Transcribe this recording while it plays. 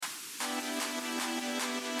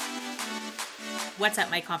What's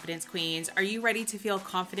up, my confidence queens? Are you ready to feel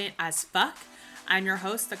confident as fuck? I'm your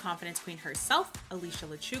host, the confidence queen herself, Alicia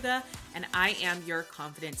Lechuga, and I am your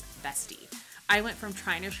confidence bestie. I went from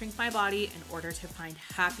trying to shrink my body in order to find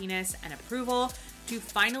happiness and approval to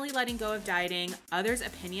finally letting go of dieting, others'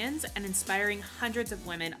 opinions, and inspiring hundreds of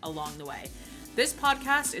women along the way. This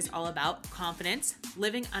podcast is all about confidence,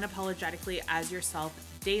 living unapologetically as yourself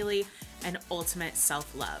daily, and ultimate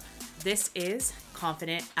self-love. This is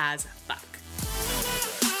Confident as Fuck.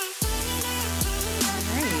 All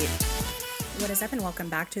right. What is up, and welcome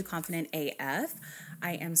back to Confident AF.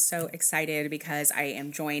 I am so excited because I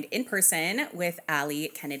am joined in person with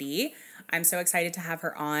Allie Kennedy. I'm so excited to have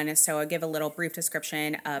her on. So I'll give a little brief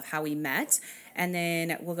description of how we met, and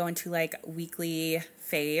then we'll go into like weekly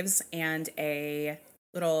faves and a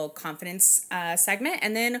little confidence segment,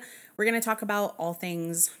 and then we're going to talk about all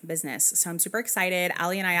things business. So I'm super excited.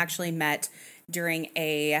 Allie and I actually met during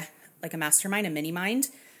a mastermind, a mini mind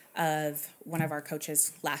of one of our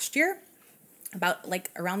coaches last year, about like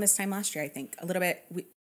around this time last year, I think a little bit.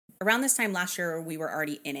 Around this time last year, we were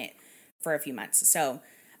already in it for a few months. So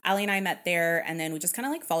Allie and I met there, and then we just kind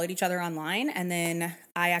of like followed each other online. And then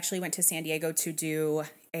I actually went to San Diego to do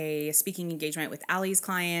a speaking engagement with Allie's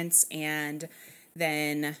clients. And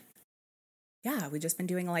then, yeah, we've just been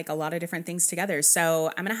doing like a lot of different things together.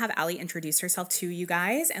 So I'm going to have Allie introduce herself to you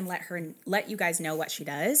guys and let you guys know what she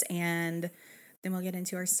does. And then we'll get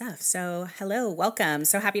into our stuff. So hello, welcome.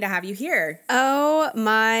 So happy to have you here. Oh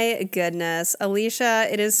my goodness. Alicia,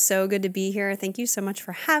 it is so good to be here. Thank you so much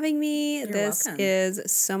for having me. You're this welcome.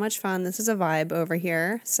 is so much fun. This is a vibe over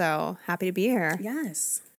here. So happy to be here.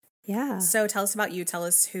 Yes. Yeah. So tell us about you. Tell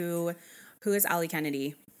us who is Allie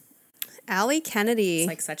Kennedy? Allie Kennedy. It's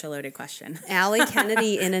like such a loaded question. Allie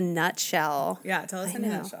Kennedy in a nutshell. Yeah, tell us in a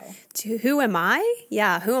nutshell. Who am I?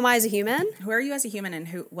 Yeah, who am I as a human? Who are you as a human, and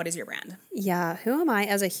what is your brand? Yeah, who am I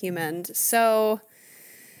as a human? So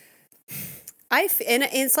I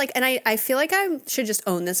feel like I should just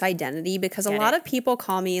own this identity because a lot of people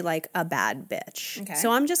call me like a bad bitch. Okay.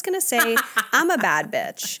 So I'm just going to say I'm a bad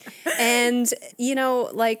bitch. And, you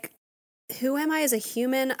know, like, who am I as a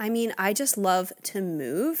human? I mean, I just love to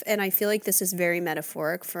move, and I feel like this is very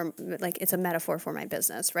metaphoric it's a metaphor for my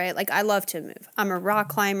business, right? Like, I love to move. I'm a rock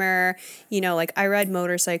climber, you know, like I ride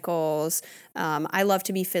motorcycles. I love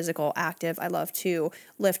to be physical, active. I love to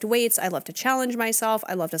lift weights. I love to challenge myself.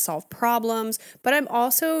 I love to solve problems, but I'm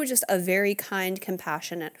also just a very kind,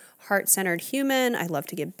 compassionate, heart-centered human. I love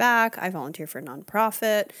to give back. I volunteer for a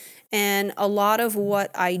nonprofit. And a lot of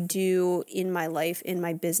what I do in my life, in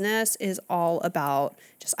my business, is all about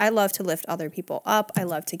I love to lift other people up. I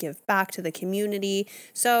love to give back to the community.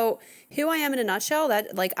 So who I am in a nutshell,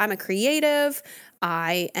 that like I'm a creative.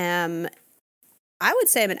 I would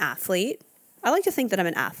say I'm an athlete. I like to think that I'm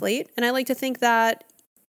an athlete. And I like to think that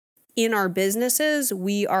in our businesses,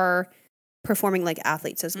 we are performing like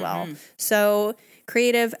athletes as well. Mm-hmm. So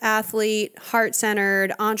creative, athlete,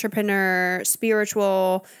 heart-centered, entrepreneur,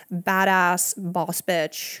 spiritual, badass, boss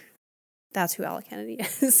bitch. That's who Allie Kennedy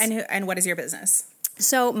is. And what is your business?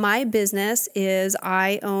 So my business is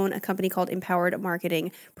I own a company called Empowered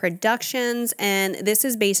Marketing Productions, and this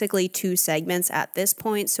is basically two segments at this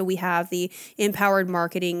point. So we have the Empowered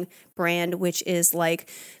Marketing brand, which is like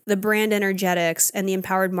the brand energetics and the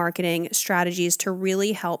empowered marketing strategies to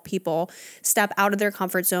really help people step out of their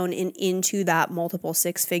comfort zone and into that multiple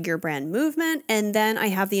six-figure brand movement. And then I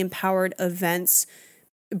have the Empowered Events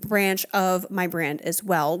branch of my brand as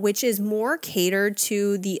well, which is more catered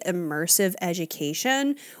to the immersive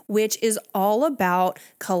education, which is all about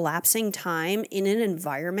collapsing time in an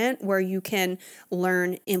environment where you can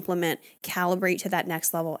learn, implement, calibrate to that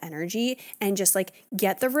next level energy and just like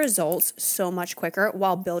get the results so much quicker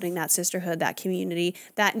while building that sisterhood, that community,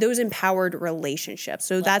 those empowered relationships.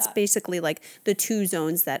 So that's basically like the two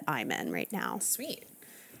zones that I'm in right now. Sweet.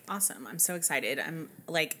 Awesome. I'm so excited. I'm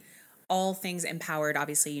like, all things empowered.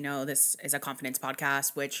 Obviously, you know, this is a confidence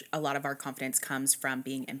podcast, which a lot of our confidence comes from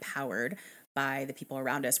being empowered by the people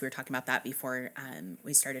around us. We were talking about that before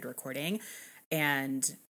we started recording.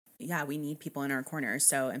 And yeah, we need people in our corner.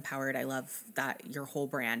 So empowered, I love that your whole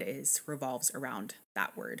brand revolves around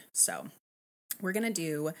that word. So we're going to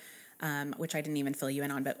do, which I didn't even fill you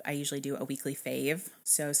in on, but I usually do a weekly fave.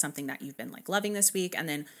 So something that you've been like loving this week, and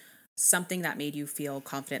then something that made you feel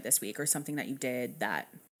confident this week, or something that you did that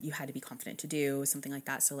you had to be confident to do, something like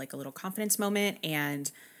that. So like a little confidence moment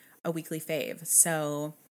and a weekly fave.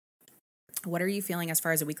 So what are you feeling as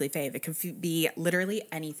far as a weekly fave? It could be literally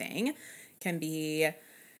anything. It can be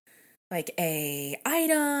like a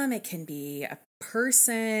item. It can be a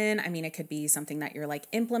person. I mean, it could be something that you're like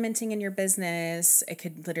implementing in your business. It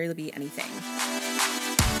could literally be anything.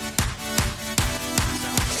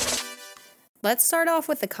 let's start off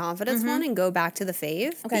with the confidence one and go back to the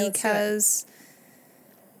fave. Okay, because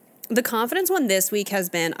the confidence one this week has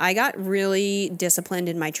been, I got really disciplined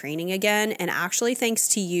in my training again. And actually, thanks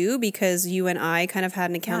to you, because you and I kind of had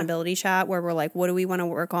an accountability chat where we're like, what do we want to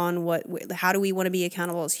work on? How do we want to be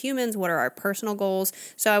accountable as humans? What are our personal goals?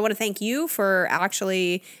 So I want to thank you for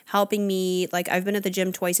actually helping me. Like, I've been at the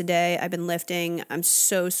gym twice a day. I've been lifting. I'm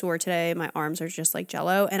so sore today. My arms are just like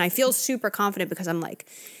jello. And I feel super confident because I'm like,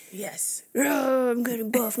 yes, I'm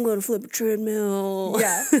getting buff. I'm going to flip a treadmill.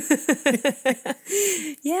 Yeah.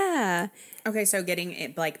 Yeah. Okay, so getting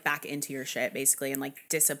it like back into your shit basically, and like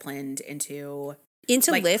disciplined into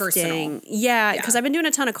like lifting. Personal. Yeah, because I've been doing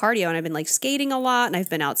a ton of cardio and I've been like skating a lot and I've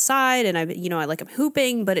been outside and I'm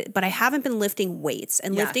hooping, but I haven't been lifting weights.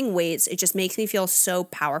 And lifting weights, it just makes me feel so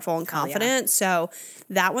powerful and confident. So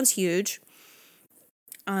that one's huge.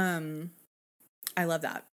 I love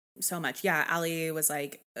that so much. Yeah, Allie was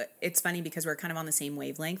like, it's funny because we're kind of on the same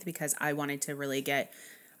wavelength, because I wanted to really get,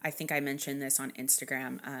 I think I mentioned this on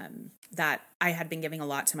Instagram, that I had been giving a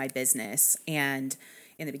lot to my business, and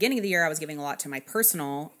in the beginning of the year I was giving a lot to my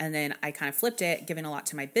personal, and then I kind of flipped it, giving a lot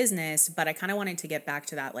to my business, but I kind of wanted to get back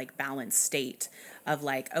to that like balanced state of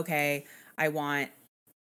like, okay, I want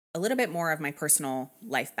a little bit more of my personal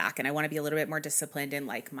life back, and I want to be a little bit more disciplined in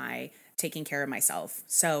like my taking care of myself.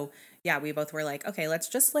 So yeah, we both were like, okay, let's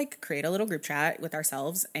just like create a little group chat with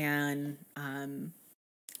ourselves and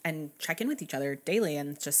check in with each other daily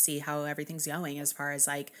and just see how everything's going as far as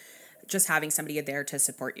like just having somebody there to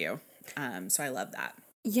support you. So I love that.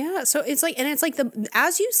 Yeah. So it's like, and it's like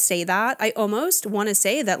as you say that, I almost want to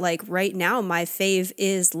say that like right now my fave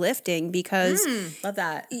is lifting, because love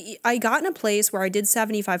that. I got in a place where I did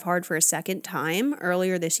 75 hard for a second time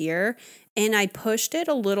earlier this year, and I pushed it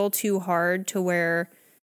a little too hard to where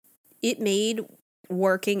it made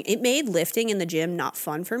lifting in the gym not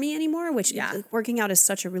fun for me anymore, which like, working out is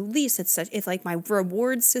such a release. It's like my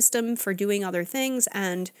reward system for doing other things.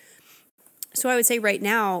 And so I would say right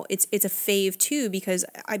now it's a fave too, because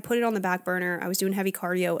I put it on the back burner. I was doing heavy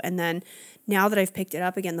cardio, and then now that I've picked it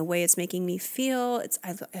up again, the way it's making me feel,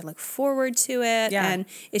 I look forward to it, and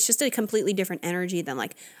it's just a completely different energy than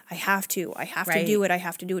like I have to do it. I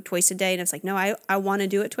have to do it twice a day, and it's like no, I want to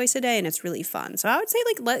do it twice a day, and it's really fun. So I would say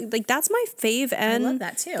like that's my fave, and I love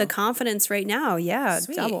that too. The confidence right now,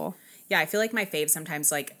 Sweet. Double. Yeah, I feel like my fave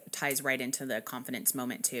sometimes like ties right into the confidence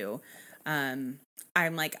moment too.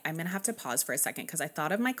 I'm like, I'm going to have to pause for a second, because I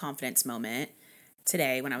thought of my confidence moment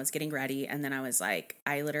today when I was getting ready. And then I was like,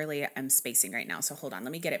 I literally am spacing right now. So hold on,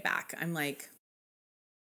 let me get it back. I'm like,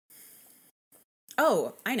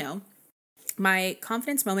 oh, I know. My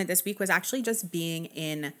confidence moment this week was actually just being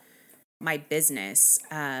in my business.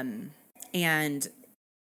 And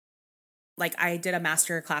like I did a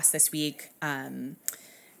master class this week.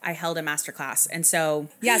 I held a master class. And so,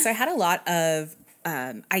 so I had a lot of,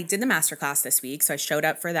 I did the masterclass this week, so I showed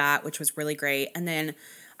up for that, which was really great. And then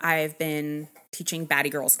I've been teaching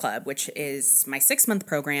Baddie Girls Club, which is my 6-month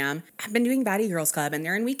program. I've been doing Baddie Girls Club, and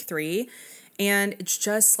they're in week 3. And it's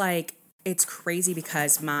just like, it's crazy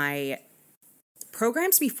because my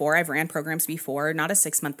programs before, I've ran programs before, not a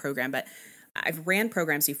 6-month program, but I've ran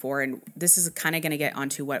programs before. And this is kind of going to get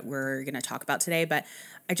onto what we're going to talk about today, but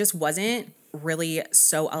I just wasn't really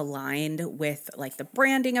so aligned with like the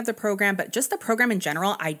branding of the program, but just the program in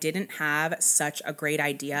general. I didn't have such a great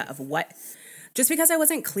idea of what, just because I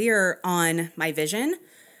wasn't clear on my vision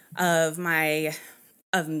of me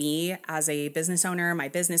as a business owner, my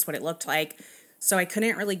business, what it looked like. So I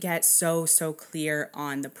couldn't really get so clear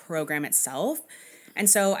on the program itself. And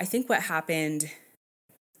so I think what happened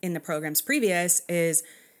in the programs previous is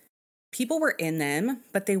people were in them,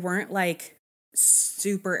 but they weren't like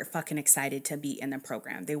super fucking excited to be in the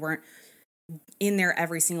program. They weren't in there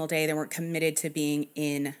every single day. They weren't committed to being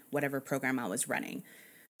in whatever program I was running.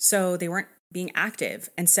 So they weren't being active.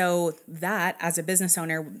 And so that, as a business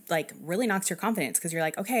owner, like really knocks your confidence, because you're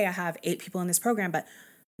like, okay, I have 8 people in this program, but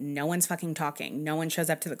no one's fucking talking. No one shows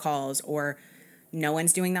up to the calls, or no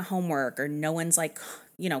one's doing the homework, or no one's like,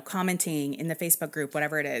 commenting in the Facebook group,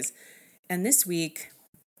 whatever it is. And this week,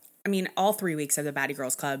 I mean, all 3 weeks of the Baddie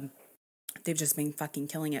Girls Club, they've just been fucking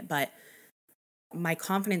killing it. But my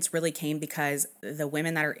confidence really came because the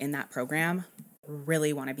women that are in that program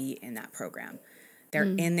really want to be in that program. They're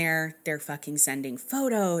in there, they're fucking sending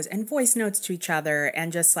photos and voice notes to each other.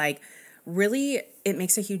 And just like, really, it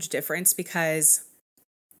makes a huge difference, because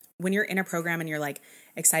when you're in a program and you're like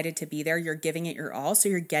excited to be there, you're giving it your all. So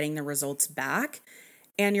you're getting the results back.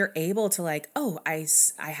 And you're able to like, oh, I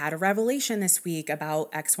had a revelation this week about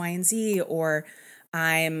X, Y, and Z, or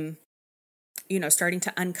I'm, starting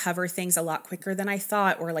to uncover things a lot quicker than I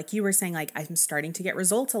thought. Or like you were saying, like, I'm starting to get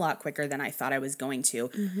results a lot quicker than I thought I was going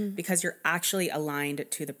to, because you're actually aligned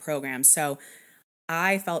to the program. So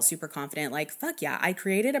I felt super confident, like, fuck yeah, I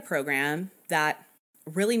created a program that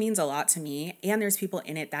really means a lot to me. And there's people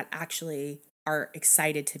in it that actually are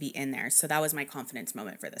excited to be in there. So that was my confidence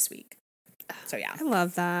moment for this week. So yeah. I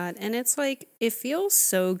love that. And it's like, it feels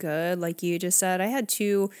so good. Like you just said, I had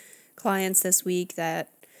 2 clients this week that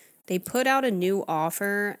they put out a new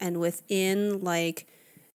offer, and within like,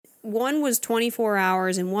 one was 24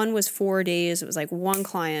 hours and one was 4 days. It was like 1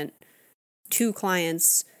 client, 2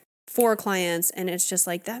 clients, 4 clients. And it's just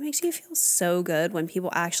like, that makes you feel so good when people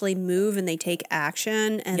actually move and they take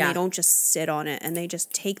action, and they don't just sit on it, and they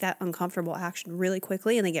just take that uncomfortable action really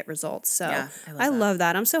quickly and they get results. So I love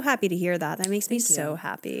that. I'm so happy to hear that. That makes me so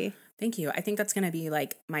happy. Thank you. I think that's going to be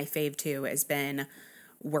like my fave too, has been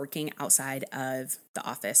working outside of the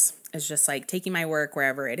office. It's just like taking my work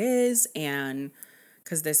wherever it is. And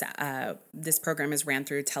because this program is ran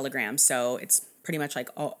through Telegram, so it's pretty much like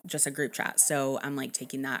just a group chat. So I'm like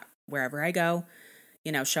taking that wherever I go,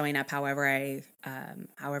 showing up however I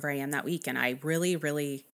am that week. And I really,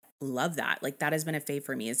 really love that. Like, that has been a fave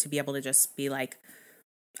for me, is to be able to just be like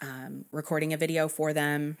recording a video for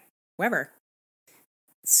them, wherever.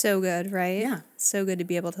 So good, right? Yeah. So good to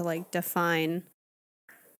be able to like define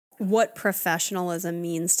what professionalism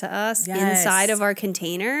means to us inside of our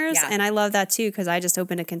containers. Yeah. And I love that too, because I just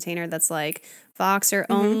opened a container that's like Voxer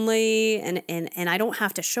only, and I don't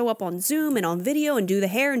have to show up on Zoom and on video and do the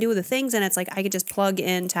hair and do the things. And it's like, I could just plug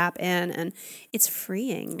in, tap in, and it's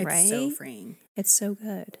freeing, right? It's so freeing. It's so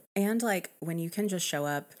good. And like, when you can just show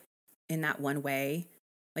up in that one way,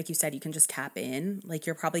 like you said, you can just tap in, like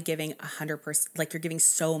you're probably giving 100%, like you're giving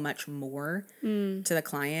so much more to the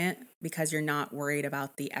client, because you're not worried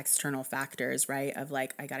about the external factors, right? Of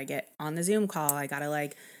like, I got to get on the Zoom call. I got to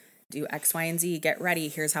like do X, Y, and Z, get ready.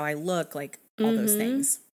 Here's how I look, like all those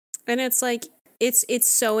things. And it's like, it's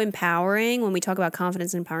so empowering when we talk about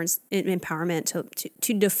confidence and empowerment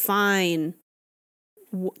to define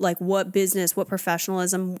like what business, what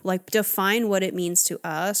professionalism, like define what it means to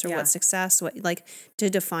us, or what success, what, like to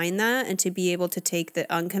define that, and to be able to take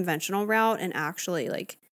the unconventional route and actually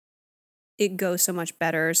like it goes so much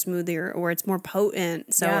better, smoother, or it's more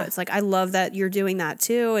potent. So it's like, I love that you're doing that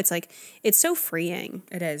too. It's like, it's so freeing.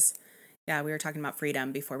 It is. Yeah. We were talking about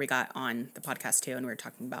freedom before we got on the podcast too. And we were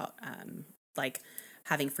talking about like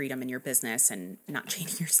having freedom in your business and not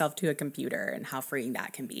chaining yourself to a computer, and how freeing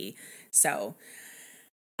that can be. So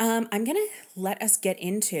I'm going to let us get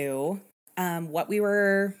into what we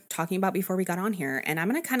were talking about before we got on here. And I'm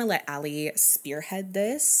going to kind of let Allie spearhead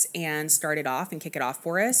this and start it off and kick it off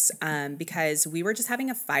for us, because we were just having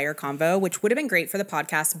a fire convo, which would have been great for the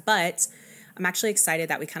podcast. But I'm actually excited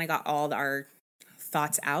that we kind of got all our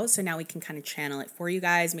thoughts out. So now we can kind of channel it for you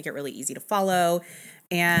guys, make it really easy to follow.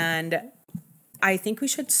 And I think we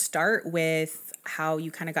should start with how you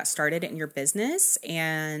kind of got started in your business,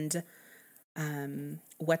 and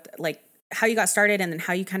what, like how you got started, and then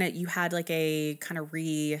how you had like a kind of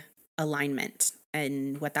realignment,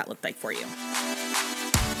 and what that looked like for you.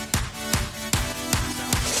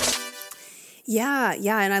 Yeah,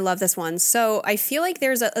 and I love this one. So I feel like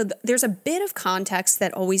there's a bit of context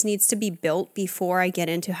that always needs to be built before I get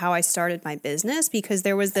into how I started my business, because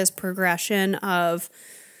there was this progression of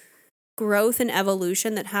growth and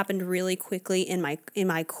evolution that happened really quickly in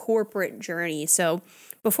my corporate journey. So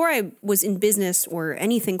before I was in business or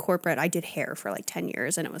anything corporate, I did hair for like 10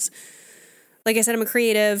 years. And it was, like I said, I'm a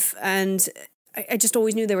creative, and I just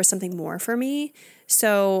always knew there was something more for me.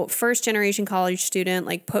 So first generation college student,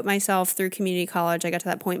 like put myself through community college. I got to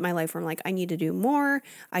that point in my life where I'm like, I need to do more.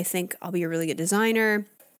 I think I'll be a really good designer.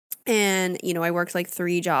 And, I worked like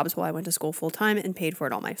 3 jobs while I went to school full time and paid for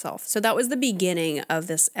it all myself. So that was the beginning of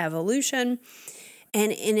this evolution.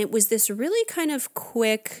 And it was this really kind of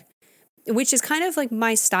quick, which is kind of like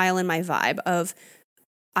my style and my vibe of,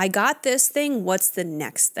 I got this thing, what's the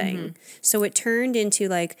next thing? Mm-hmm. So it turned into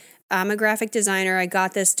like, I'm a graphic designer. I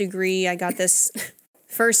got this degree. I got this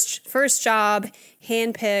first job,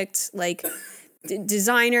 handpicked, like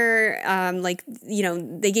designer.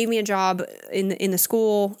 They gave me a job in the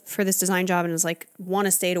school for this design job, and it was like, won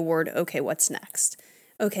a state award. Okay, what's next?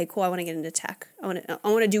 Okay, cool. I want to get into tech. I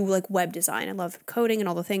want to do like web design. I love coding and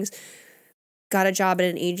all the things. Got a job at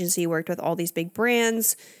an agency, worked with all these big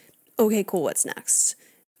brands. Okay, cool. What's next?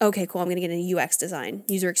 Okay, cool. I'm going to get into UX design,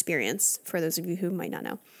 user experience, for those of you who might not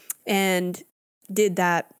know. And did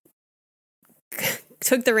that,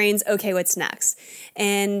 took the reins. Okay, what's next?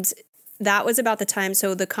 And that was about the time.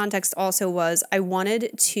 So the context also was I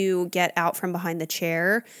wanted to get out from behind the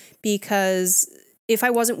chair because if I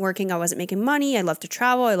wasn't working, I wasn't making money. I love to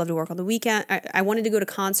travel. I love to work on the weekend. I wanted to go to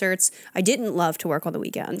concerts. I didn't love to work on the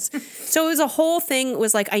weekends. So it was a whole thing. It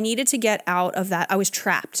was like I needed to get out of that. I was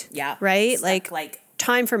trapped. Yeah. Right? Stuck, like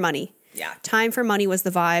time for money. Yeah. Time for money was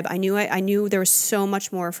the vibe. I knew there was so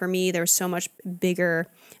much more for me. There was so much bigger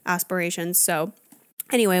aspirations. So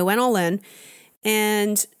anyway, I went all in.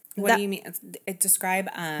 And what do you mean? Describe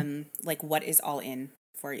like what is all in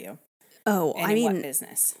for you? Oh, and I mean, what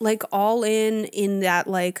business? Like all in that,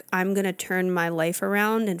 like I'm going to turn my life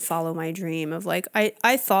around and follow my dream of like,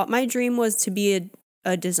 I thought my dream was to be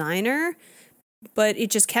a designer, but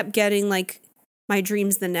it just kept getting like, my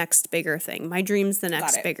dream's the next bigger thing. My dream's the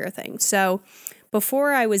next bigger thing. So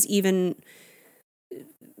before I was even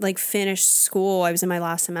like finished school, I was in my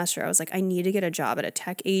last semester. I was like, I need to get a job at a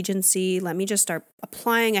tech agency. Let me just start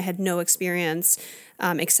applying. I had no experience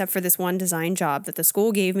except for this one design job that the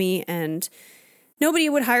school gave me, and nobody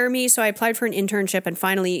would hire me. So I applied for an internship, and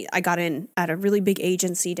finally I got in at a really big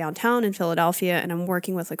agency downtown in Philadelphia, and I'm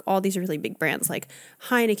working with like all these really big brands like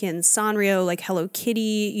Heineken, Sanrio, like Hello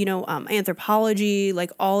Kitty, Anthropologie, like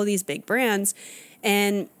all of these big brands.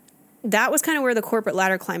 And that was kind of where the corporate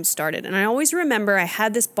ladder climb started. And I always remember I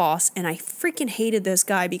had this boss, and I freaking hated this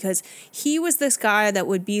guy because he was this guy that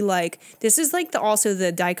would be like, this is like also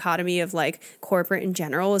the dichotomy of like corporate in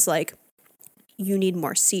general is like, you need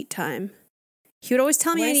more seat time. He would always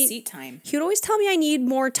tell me seat time. He would always tell me I need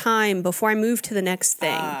more time before I move to the next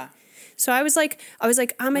thing. So I was like,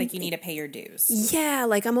 you need to pay your dues. Yeah,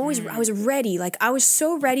 like I was ready. Like I was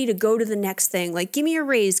so ready to go to the next thing. Like give me a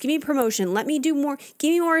raise, give me a promotion, let me do more,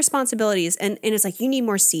 give me more responsibilities. And it's like, you need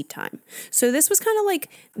more seat time. So this was kind of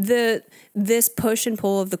like this push and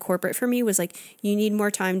pull of the corporate for me was like, you need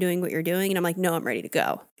more time doing what you're doing. And I'm like, no, I'm ready to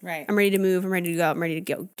go. Right. I'm ready to move. I'm ready to go. I'm ready to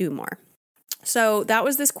go do more. So that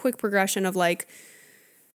was this quick progression of like,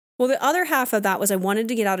 well, the other half of that was I wanted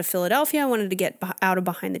to get out of Philadelphia. I wanted to get out of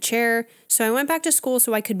behind the chair. So I went back to school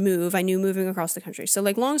so I could move. I knew moving across the country. So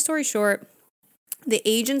like long story short, the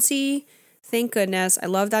agency, thank goodness, I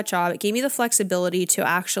love that job. It gave me the flexibility to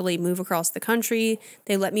actually move across the country.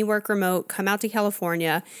 They let me work remote, come out to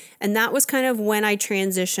California. And that was kind of when I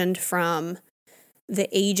transitioned from the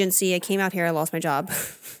agency. I came out here. I lost my job.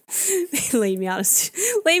 They laid me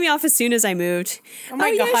off as soon as I moved. Oh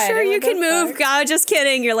my God. Yeah, sure, you can move. God, just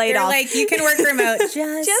kidding. You're laid off. Like, you can work remote.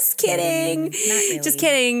 Just kidding. Not really. Just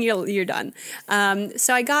kidding. You're done.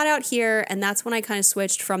 So I got out here, and that's when I kind of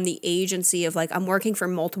switched from the agency of like I'm working for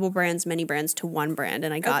multiple brands, many brands, to one brand,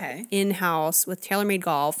 and I got in-house with TaylorMade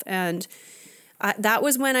Golf, and that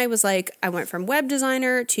was when I was like, I went from web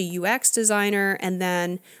designer to UX designer. And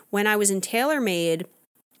then when I was in TaylorMade,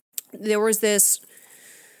 there was this,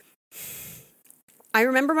 I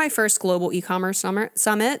remember my first global e-commerce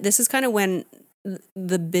summit. This is kind of when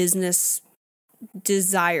the business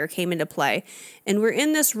desire came into play. And we're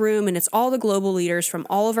in this room, and it's all the global leaders from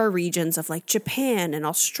all of our regions of like Japan and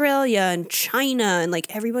Australia and China, and like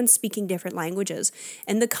everyone's speaking different languages.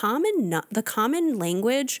 And the common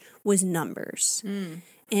language was numbers.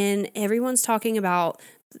 And everyone's talking about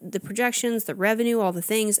the projections, the revenue, all the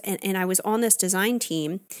things. And I was on this design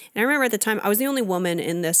team. And I remember at the time I was the only woman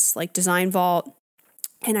in this like design vault.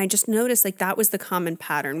 And I just noticed like that was the common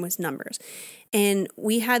pattern was numbers. And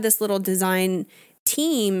we had this little design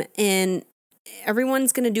team, and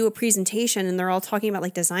everyone's going to do a presentation, and they're all talking about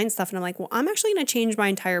like design stuff. And I'm like, well, I'm actually going to change my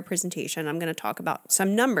entire presentation. I'm going to talk about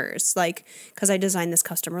some numbers, like, because I designed this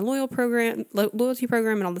customer loyalty program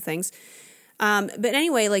and all the things. But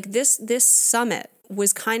anyway, like this summit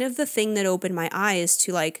was kind of the thing that opened my eyes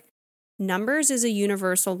to like, numbers is a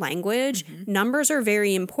universal language. Mm-hmm. Numbers are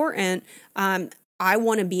very important. I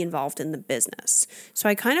want to be involved in the business. So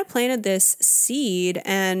I kind of planted this seed,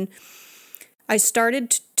 and I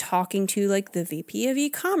started talking to like the VP of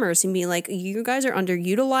e-commerce and being like, you guys are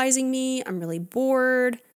underutilizing me. I'm really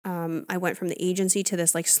bored. I went from the agency to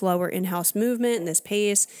this like slower in-house movement and this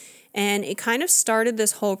pace. And it kind of started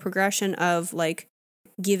this whole progression of like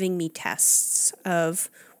giving me tests of,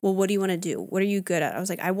 well, what do you want to do? What are you good at? I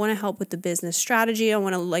was like, I want to help with the business strategy. I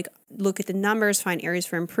want to like look at the numbers, find areas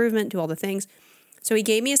for improvement, do all the things. So he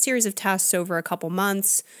gave me a series of tests over a couple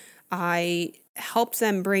months. I helped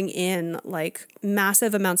them bring in like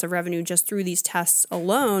massive amounts of revenue just through these tests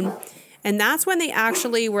alone. And that's when they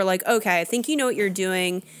actually were like, okay, I think you know what you're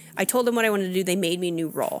doing. I told them what I wanted to do. They made me a new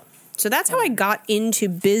role. So that's how I got into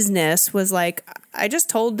business, was like, I just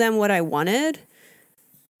told them what I wanted.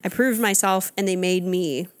 I proved myself, and they made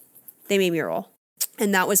me a role.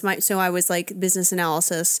 And that was so I was like business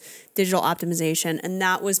analysis, digital optimization. And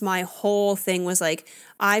that was my whole thing, was like,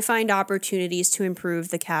 I find opportunities to improve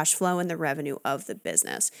the cash flow and the revenue of the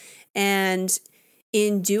business. And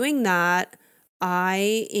in doing that,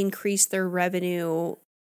 I increased their revenue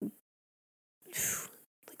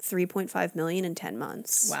like 3.5 million in 10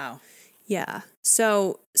 months. Wow. Yeah.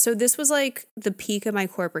 So this was like the peak of my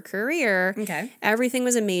corporate career. Okay. Everything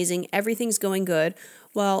was amazing. Everything's going good.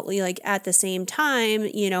 Well, like at the same time,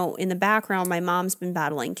 you know, in the background, my mom's been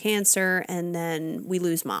battling cancer, and then we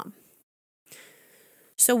lose mom.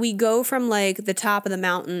 So we go from like the top of the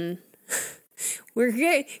mountain, we're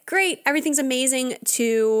great, everything's amazing,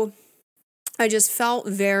 to I just felt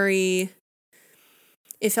it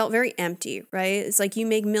felt very empty, right? It's like you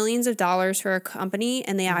make millions of dollars for a company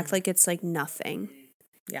and they act like it's like nothing.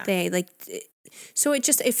 Yeah. They like, so it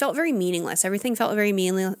felt very meaningless. Everything felt very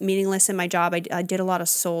meaningless in my job. I did a lot of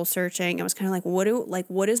soul searching. I was kind of like,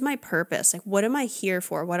 what is my purpose? Like, what am I here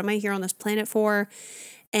for? What am I here on this planet for?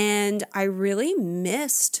 And I really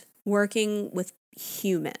missed working with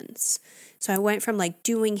humans. So I went from like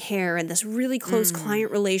doing hair and this really close client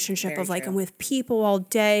relationship of like, I'm with people all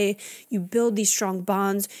day. You build these strong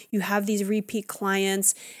bonds. You have these repeat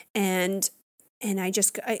clients. And I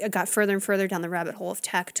got further and further down the rabbit hole of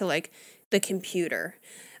tech to like the computer.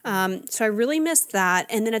 So I really missed that.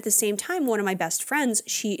 And then at the same time, one of my best friends,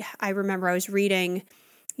 I remember I was reading,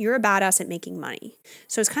 You're a Badass at Making Money.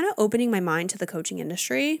 So it's kind of opening my mind to the coaching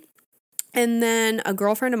industry. And then a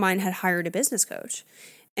girlfriend of mine had hired a business coach.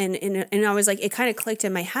 And I was like, it kind of clicked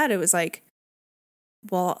in my head. It was like,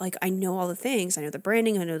 well, like I know all the things. I know the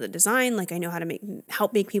branding. I know the design. Like I know how to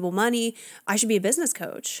help make people money. I should be a business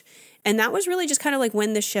coach. And that was really just kind of like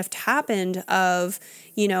when the shift happened of,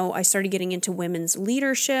 you know, I started getting into women's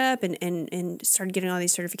leadership and started getting all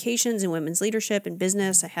these certifications in women's leadership and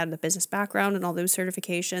business. I had the business background and all those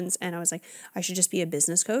certifications. And I was like, I should just be a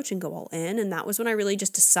business coach and go all in. And that was when I really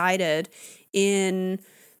just decided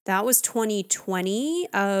that was 2020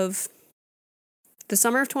 of the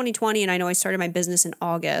summer of 2020. And I know I started my business in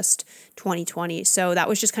August 2020. So that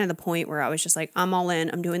was just kind of the point where I was just like, I'm all in.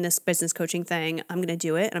 I'm doing this business coaching thing. I'm going to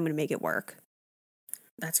do it and I'm going to make it work.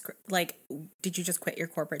 That's like, did you just quit your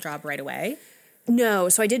corporate job right away? No.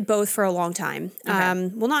 So I did both for a long time.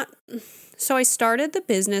 Okay. So I started the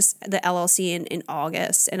business, the LLC in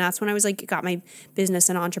August, and that's when I was like, got my business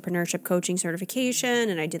and entrepreneurship coaching certification,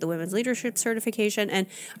 and I did the women's leadership certification, and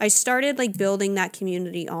I started like building that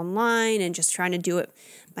community online and just trying to do it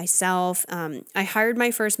myself. I hired my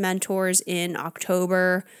first mentors in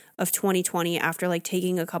October of 2020 after like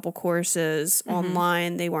taking a couple courses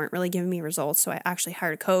online. They weren't really giving me results, so I actually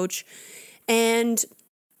hired a coach, and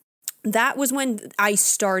that was when I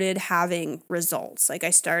started having results. Like I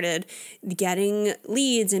started getting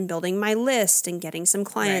leads and building my list and getting some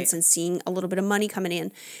clients and seeing a little bit of money coming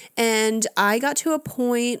in. And I got to a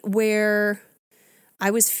point where I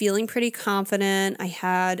was feeling pretty confident. I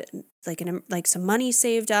had like some money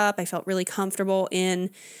saved up. I felt really comfortable in,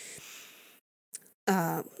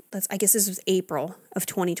 I guess this was April of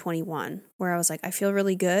 2021, where I was like, I feel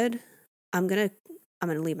really good. I'm going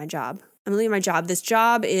to leave my job. I'm leaving my job. This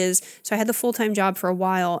job so I had the full-time job for a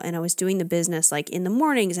while, and I was doing the business like in the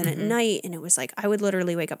mornings and at night. And it was like, I would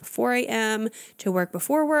literally wake up at 4 a.m. to work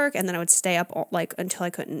before work. And then I would stay up until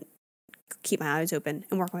I couldn't keep my eyes open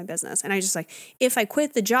and work on my business. And I just like, if I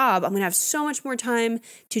quit the job, I'm going to have so much more time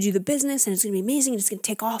to do the business, and it's going to be amazing, and it's going to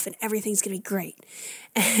take off, and everything's going to be great.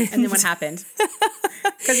 And then what happened?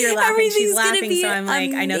 Because you're laughing, she's laughing, so I'm like,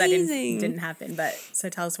 amazing. I know that didn't happen, but so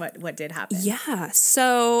tell us what did happen. Yeah,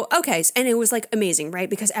 so, okay, and it was like amazing, right?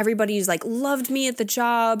 Because everybody's like loved me at the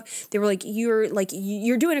job. They were like,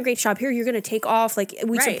 you're doing a great job here. You're going to take off. Like,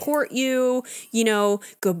 we support you, you know,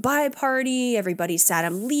 goodbye party. Everybody's sad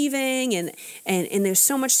I'm leaving, and there's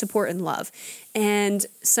so much support and love. And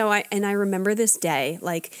so I remember this day,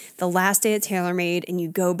 like the last day at TaylorMade, and you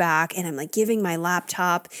go back and I'm like giving my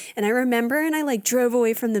laptop, and I remember, and I like drove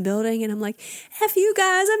away from the building, and I'm like, F you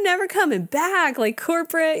guys, I'm never coming back, like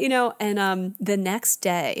corporate, you know. And the next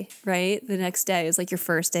day is like your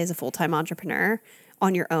first day as a full-time entrepreneur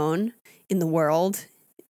on your own in the world,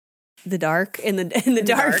 the dark, in the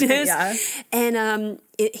darkness. Dark, yeah. And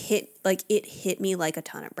it hit me like a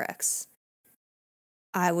ton of bricks.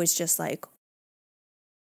 I was just like,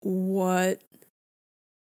 what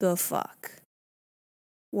the fuck?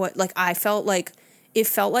 What, like, it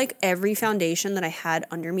felt like every foundation that I had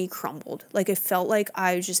under me crumbled. Like, it felt like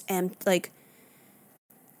I just like,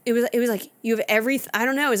 it was like you have I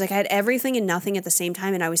don't know, it was like I had everything and nothing at the same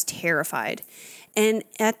time, and I was terrified. And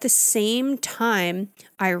at the same time,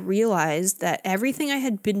 I realized that everything I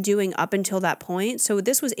had been doing up until that point, so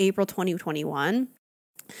this was April 2021.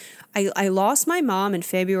 I lost my mom in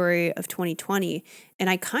February of 2020, and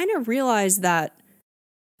I kind of realized that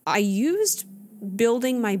I used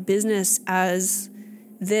building my business as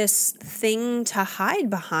this thing to hide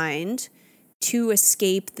behind to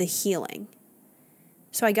escape the healing.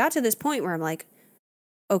 So I got to this point where I'm like,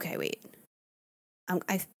 okay, wait,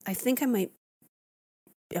 I think I might,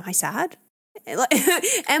 am I sad?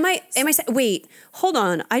 Am I sad? Wait, hold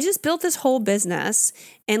on. I just built this whole business,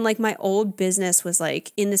 and like my old business was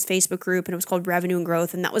like in this Facebook group, and it was called Revenue and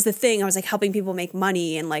Growth. And that was the thing. I was like helping people make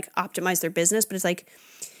money and like optimize their business. But it's like,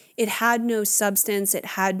 it had no substance. It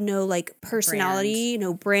had no like personality,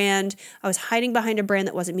 no brand. I was hiding behind a brand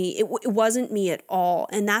that wasn't me. It wasn't me at all.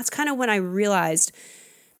 And that's kind of when I realized,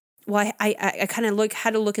 well, I kind of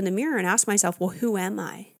had to look in the mirror and ask myself, well, who am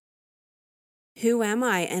I? Who am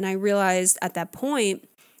I? And I realized at that point,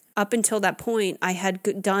 up until that point, I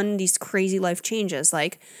had done these crazy life changes.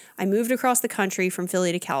 Like I moved across the country from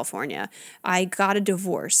Philly to California. I got a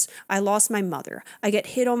divorce. I lost my mother. I get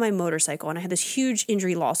hit on my motorcycle, and I had this huge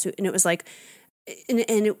injury lawsuit. And it was like,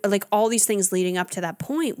 like all these things leading up to that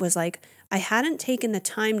point was like, I hadn't taken the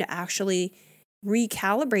time to actually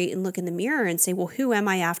recalibrate and look in the mirror and say, well, who am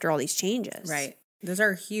I after all these changes? Right. Those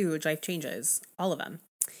are huge life changes, all of them.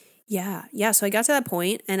 Yeah. Yeah. So I got to that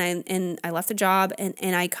point, and I left the job,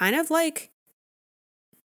 and I kind of like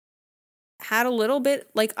had a little bit,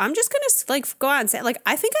 like, I'm just going to like go out and say, like,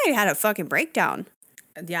 I think I had a fucking breakdown.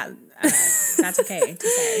 Yeah. That's okay to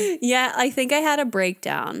say. Yeah. I think I had a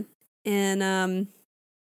breakdown, and,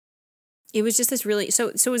 it was just this really, so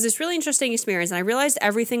it was this really interesting experience, and I realized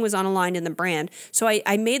everything was unaligned in the brand. So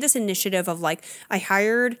I made this initiative of like, I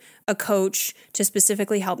hired a coach to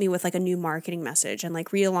specifically help me with like a new marketing message and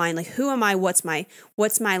like realign, like, who am I? What's my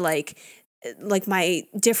like my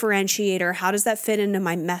differentiator? How does that fit into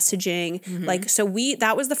my messaging? Mm-hmm. Like, so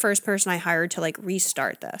that was the first person I hired to like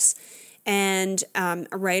restart this. And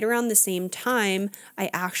right around the same time, I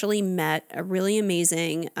actually met a really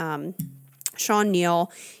amazing Sean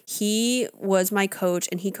Neal. He was my coach,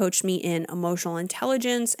 and he coached me in emotional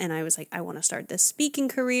intelligence. And I was like, I want to start this speaking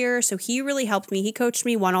career. So he really helped me. He coached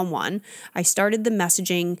me one-on-one. I started the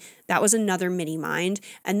messaging. That was another mini mind.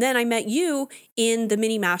 And then I met you in the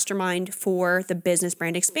mini mastermind for the business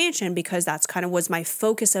brand expansion, because that's kind of was my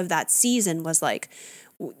focus of that season, was like,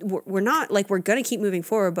 we're not like, we're going to keep moving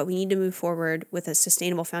forward, but we need to move forward with a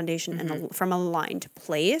sustainable foundation and from a aligned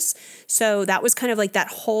place. So that was kind of like that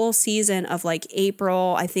whole season of like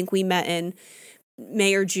April. I think we met in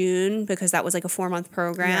May or June, because that was like a 4-month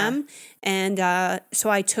program. Yeah. And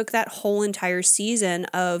so I took that whole entire season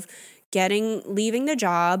of leaving the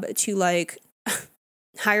job to like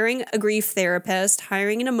hiring a grief therapist,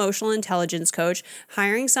 hiring an emotional intelligence coach,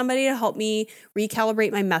 hiring somebody to help me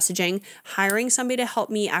recalibrate my messaging, hiring somebody to help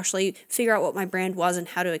me actually figure out what my brand was and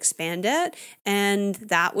how to expand it. And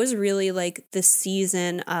that was really like the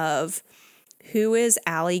season of who is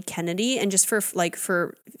Allie Kennedy. And just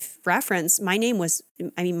for reference, my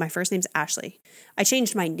first name's Ashley. I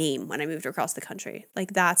changed my name when I moved across the country.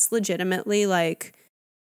 Like, that's legitimately like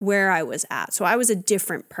where I was at. So I was a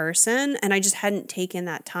different person, and I just hadn't taken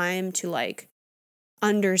that time to like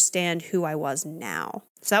understand who I was now.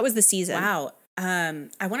 So that was the season. Wow. I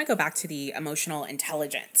want to go back to the emotional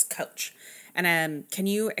intelligence coach. And can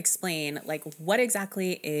you explain like what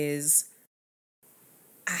exactly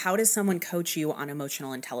how does someone coach you on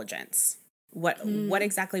emotional intelligence? What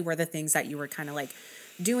exactly were the things that you were kind of like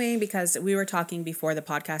doing? Because we were talking before the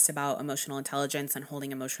podcast about emotional intelligence and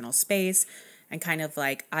holding emotional space. And kind of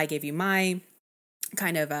like, I gave you my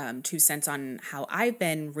kind of 2 cents on how I've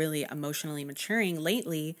been really emotionally maturing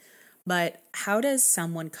lately. But how does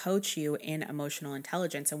someone coach you in emotional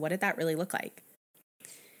intelligence, and what did that really look like?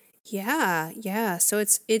 Yeah. So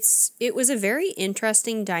it was a very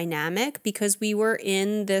interesting dynamic, because we were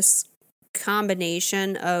in this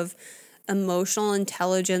combination of emotional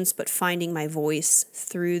intelligence, but finding my voice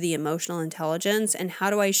through the emotional intelligence. And how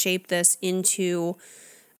do I shape this into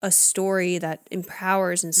a story that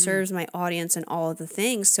empowers and serves my audience and all of the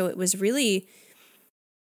things. So it was really,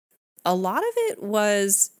 a lot of it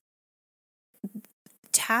was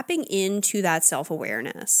tapping into that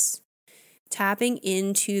self-awareness, tapping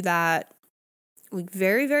into that like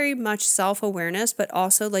very, very much self-awareness, but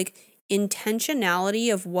also like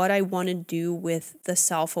intentionality of what I want to do with the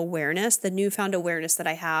self-awareness, the newfound awareness that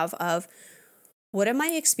I have of what am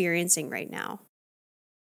I experiencing right now?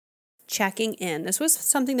 Checking in. This was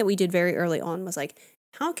something that we did very early on, was like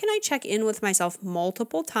how can I check in with myself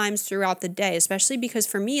multiple times throughout the day, especially because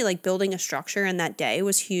for me, like building a structure in that day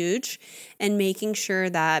was huge, and making sure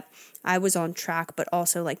that I was on track, but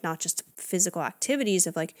also like not just physical activities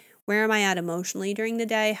of like, where am I at emotionally during the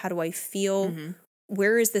day? How do I feel? Mm-hmm.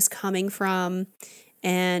 Where is this coming from?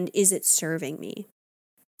 And is it serving me?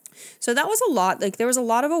 So that was a lot. Like there was a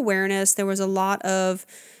lot of awareness. There was a lot of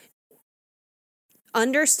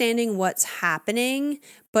understanding what's happening,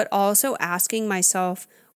 but also asking myself,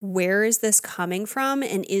 where is this coming from?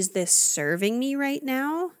 And is this serving me right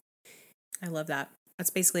now? I love that. That's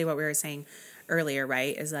basically what we were saying earlier,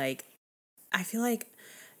 right? Is like, I feel like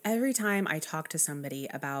every time I talk to somebody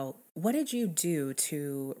about what did you do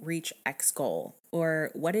to reach X goal, or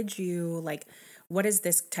what did you like, what does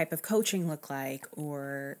this type of coaching look like,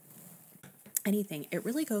 or anything, it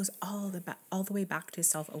really goes all the way back to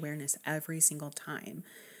self-awareness every single time,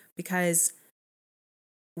 because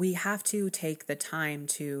we have to take the time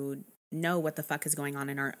to know what the fuck is going on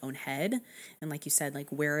in our own head. And like you said, like,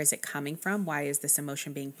 where is it coming from? Why is this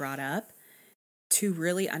emotion being brought up? To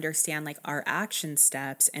really understand like our action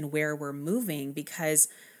steps and where we're moving. Because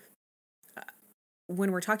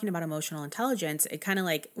when we're talking about emotional intelligence, it kind of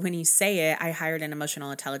like, when you say it, I hired an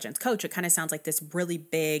emotional intelligence coach, it kind of sounds like this really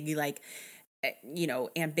big, like, you know,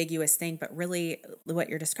 ambiguous thing, but really what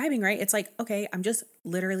you're describing, right? It's like, okay, I'm just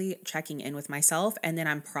literally checking in with myself, and then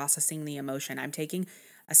I'm processing the emotion. I'm taking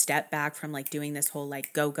a step back from like doing this whole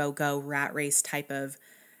like go, go, go rat race type of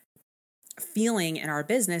feeling in our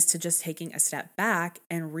business, to just taking a step back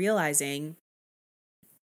and realizing,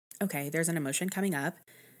 okay, there's an emotion coming up.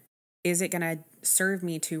 Is it going to serve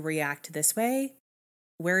me to react this way?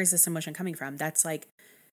 Where is this emotion coming from? That's like,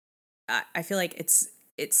 I feel like it's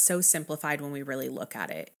so simplified when we really look at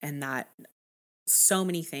it, and that so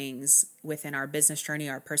many things within our business journey,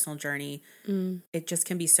 our personal journey, it just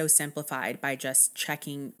can be so simplified by just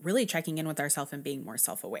checking in with ourselves and being more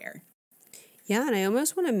self-aware. Yeah, and I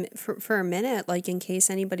almost want to for a minute, like in case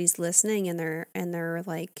anybody's listening and they're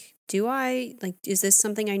like, is this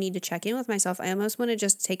something I need to check in with myself? I almost want to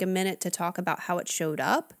just take a minute to talk about how it showed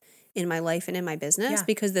up in my life and in my business,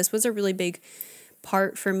 because this was a really big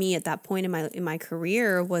part for me at that point in my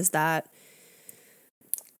career, was that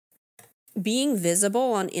being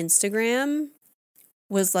visible on Instagram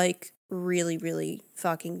was like really, really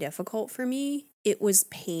fucking difficult for me. It was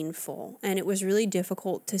painful, and it was really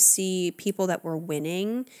difficult to see people that were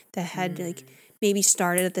winning, that had like maybe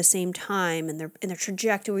started at the same time, and their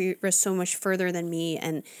trajectory was so much further than me,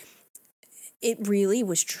 and it really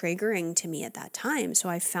was triggering to me at that time. So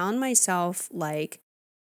I found myself like,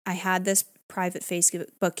 I had this private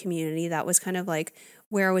Facebook community that was kind of like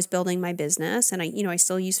where I was building my business, and I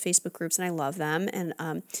still use Facebook groups and I love them, and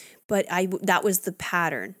but that was the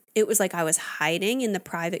pattern. It was like I was hiding in the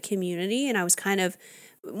private community, and I was kind of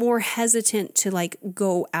more hesitant to like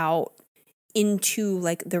go out into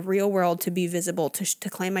like the real world to be visible, to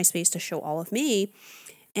claim my space, to show all of me.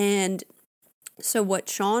 And so what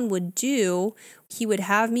Sean would do, he would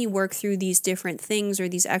have me work through these different things or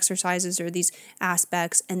these exercises or these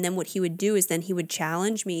aspects. And then what he would do is then he would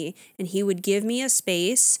challenge me, and he would give me a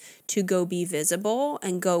space to go be visible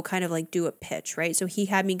and go kind of like do a pitch, right? So he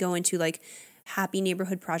had me go into like Happy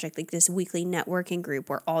Neighborhood Project, like this weekly networking group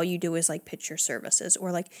where all you do is like pitch your services.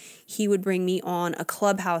 Or like he would bring me on a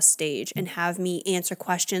Clubhouse stage and have me answer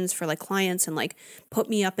questions for like clients, and like put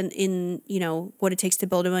me up in what it takes to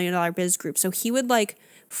build $1 million biz group. So he would like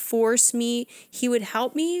force me, he would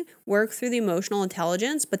help me work through the emotional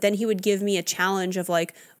intelligence, but then he would give me a challenge of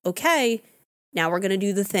like, okay, now we're going to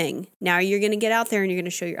do the thing. Now you're going to get out there and you're going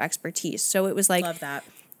to show your expertise. So it was like, love that.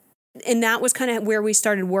 And that was kind of where we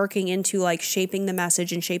started working into like shaping the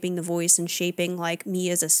message and shaping the voice and shaping like me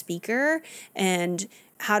as a speaker, and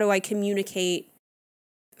how do I communicate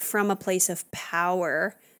from a place of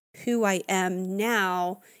power who I am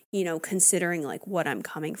now, considering like what I'm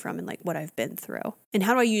coming from and like what I've been through. And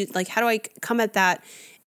how do I come at that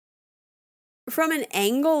from an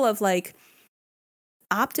angle of like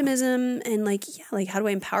optimism and like, yeah, like how do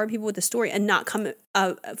I empower people with the story and not come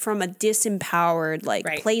from a disempowered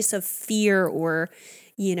like place of fear or,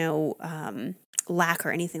 lack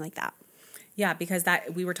or anything like that. Yeah, because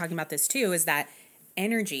that we were talking about this too, is that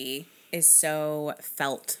energy is so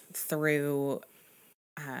felt through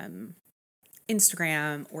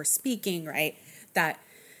Instagram or speaking, right? That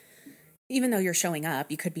even though you're showing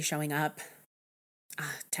up, you could be showing up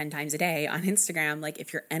 10 times a day on Instagram. Like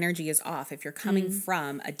if your energy is off, if you're coming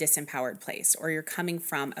from a disempowered place, or you're coming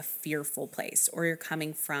from a fearful place, or you're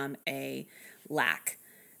coming from a lack,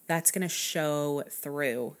 that's going to show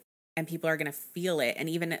through, and people are going to feel it. And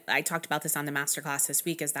even I talked about this on the masterclass this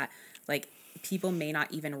week, is that like people may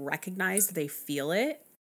not even recognize they feel it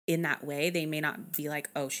in that way. They may not be like,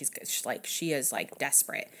 oh, she is like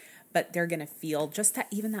desperate, but they're going to feel just that,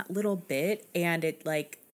 even that little bit. And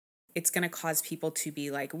it's going to cause people to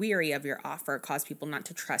be like weary of your offer, cause people not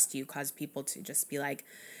to trust you, cause people to just be like,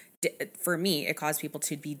 for me, it caused people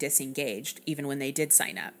to be disengaged. Even when they did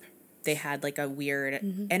sign up, they had like a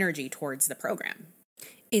weird energy towards the program.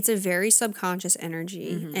 It's a very subconscious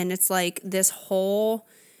energy. And it's like this whole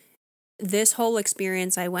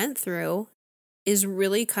experience I went through is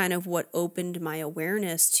really kind of what opened my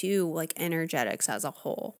awareness to like energetics as a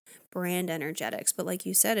whole, brand energetics. But like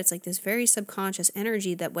you said, it's like this very subconscious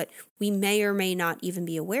energy that what we may or may not even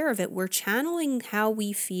be aware of it, we're channeling how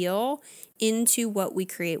we feel into what we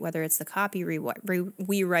create, whether it's the copy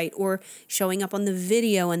we write or showing up on the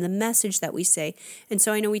video and the message that we say. And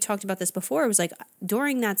so I know we talked about this before. It was like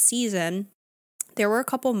during that season, there were a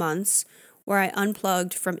couple months where I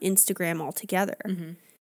unplugged from Instagram altogether.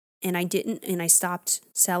 And I stopped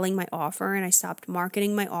selling my offer and I stopped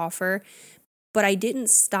marketing my offer, but I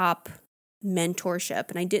didn't stop mentorship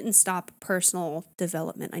and I didn't stop personal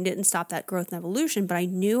development. I didn't stop that growth and evolution, but I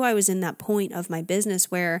knew I was in that point of my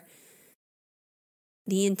business where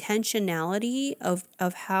the intentionality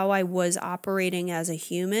of how I was operating as a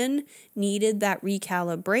human needed that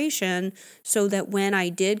recalibration so that when I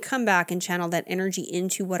did come back and channel that energy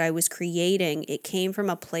into what I was creating, it came from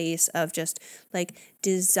a place of just like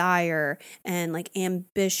desire and like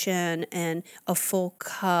ambition and a full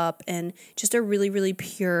cup and just a really, really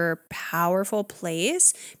pure, powerful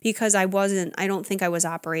place because I don't think I was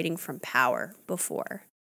operating from power before.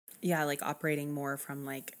 Yeah, like operating more from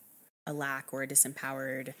like a lack or a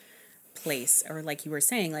disempowered place, or like you were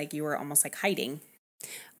saying, like you were almost like hiding.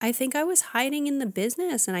 I think I was hiding in the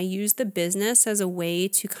business, and I used the business as a way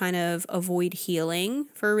to kind of avoid healing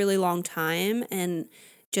for a really long time and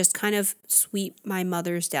just kind of sweep my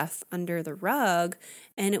mother's death under the rug.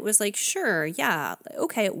 And it was like, sure, yeah,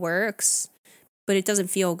 okay, it works, but it doesn't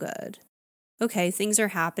feel good. Okay, things are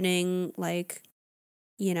happening, like,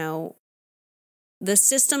 you know, the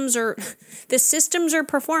systems are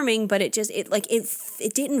performing, but it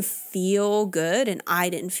didn't feel good, and I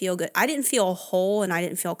didn't feel good. I didn't feel whole, and I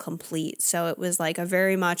didn't feel complete. So it was like that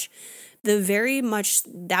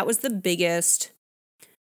was the biggest,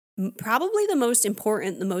 probably the most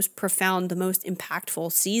important, the most profound, the most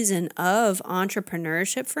impactful season of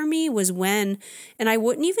entrepreneurship for me was when, and I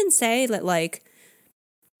wouldn't even say that like,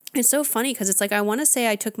 it's so funny because it's like I want to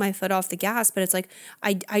say I took my foot off the gas, but it's like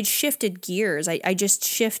I shifted gears. I just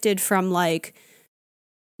shifted from like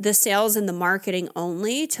the sales and the marketing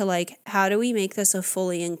only to like how do we make this a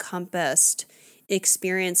fully encompassed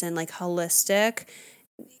experience and like holistic,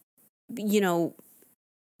 you know,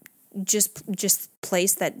 just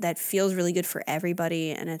place that feels really good for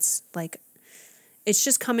everybody. And it's like it's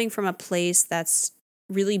just coming from a place that's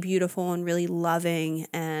really beautiful and really loving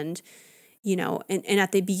and you know, and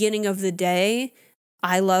at the beginning of the day,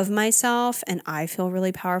 I love myself and I feel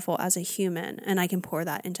really powerful as a human and I can pour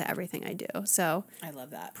that into everything I do. So I love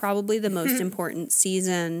that. Probably the most important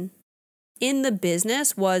season in the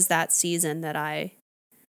business was that season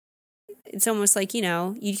it's almost like, you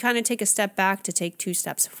know, you kind of take a step back to take 2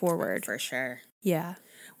 steps forward. For sure. Yeah.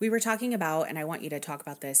 We were talking about, and I want you to talk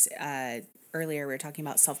about this earlier, we were talking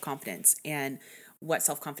about self-confidence and what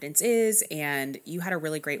self-confidence is, and you had a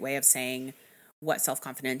really great way of saying what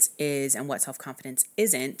self-confidence is and what self-confidence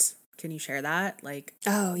isn't. Can you share that? Like,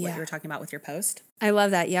 what you were talking about with your post? I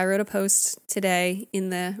love that. Yeah, I wrote a post today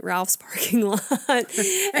in the Ralph's parking lot,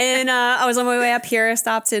 and I was on my way up here. I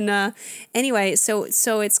stopped and anyway, so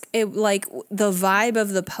it like the vibe of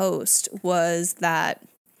the post was that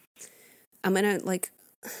I don't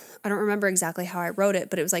remember exactly how I wrote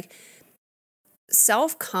it, but it was like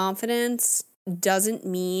self-confidence doesn't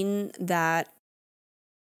mean that,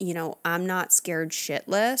 you know, I'm not scared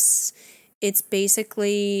shitless. It's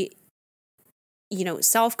basically, you know,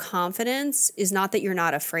 self-confidence is not that you're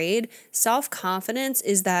not afraid. Self-confidence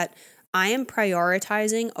is that I am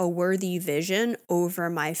prioritizing a worthy vision over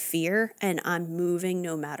my fear and I'm moving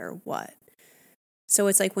no matter what. So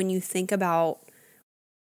it's like when you think about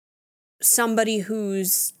somebody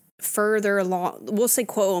who's further along, we'll say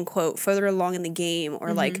quote unquote, further along in the game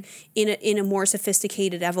or like in a more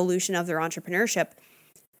sophisticated evolution of their entrepreneurship,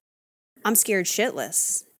 I'm scared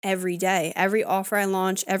shitless every day. Every offer I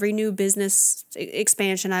launch, every new business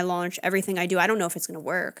expansion I launch, everything I do, I don't know if it's going to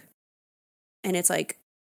work. And it's like,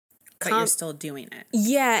 but you're still doing it.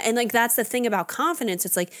 Yeah. And like, that's the thing about confidence.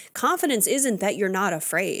 It's like, confidence isn't that you're not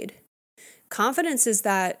afraid. Confidence is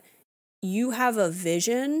that you have a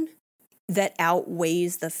vision that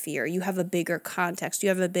outweighs the fear. You have a bigger context. You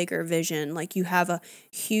have a bigger vision. Like you have a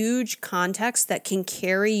huge context that can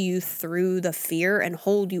carry you through the fear and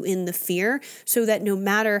hold you in the fear so that no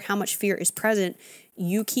matter how much fear is present,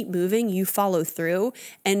 you keep moving, you follow through.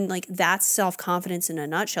 And like that's self-confidence in a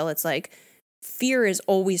nutshell. It's like fear is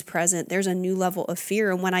always present. There's a new level of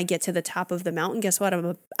fear. And when I get to the top of the mountain, guess what?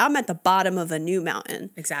 I'm at the bottom of a new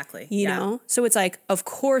mountain. Exactly. You know? So it's like, of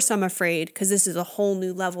course I'm afraid because this is a whole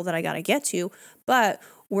new level that I got to get to. But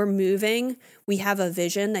we're moving. We have a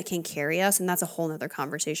vision that can carry us. And that's a whole nother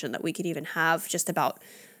conversation that we could even have just about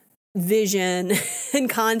vision and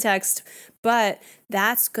context. But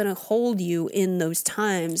that's going to hold you in those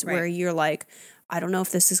times where you're like, I don't know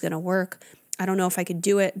if this is going to work. I don't know if I could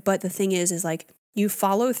do it. But the thing is like you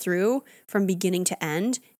follow through from beginning to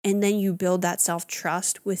end, and then you build that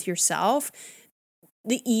self-trust with yourself.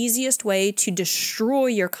 The easiest way to destroy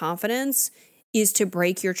your confidence is to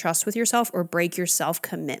break your trust with yourself or break your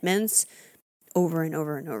self-commitments over and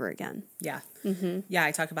over and over again. Yeah. Mm-hmm. Yeah,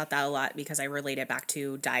 I talk about that a lot because I relate it back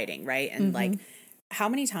to dieting, right? And like, how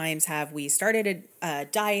many times have we started a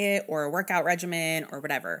diet or a workout regimen or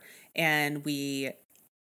whatever, and we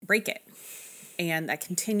break it? And that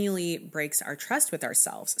continually breaks our trust with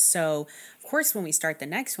ourselves. So, of course, when we start the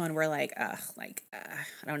next one, we're like, I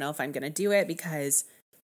don't know if I'm going to do it because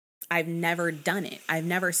I've never done it. I've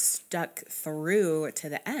never stuck through to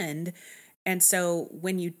the end. And so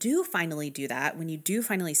when you do finally do that, when you do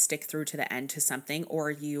finally stick through to the end to something, or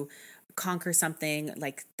you conquer something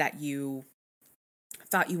like that you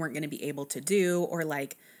thought you weren't going to be able to do, or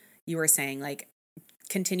like you were saying, like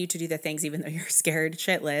continue to do the things even though you're scared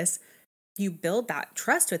shitless, you build that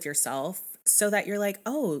trust with yourself so that you're like,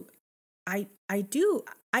 oh, I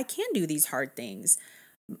can do these hard things.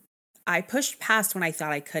 I pushed past when I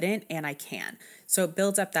thought I couldn't, and I can. So it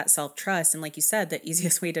builds up that self-trust. And like you said, the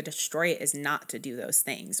easiest way to destroy it is not to do those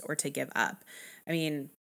things or to give up. I mean,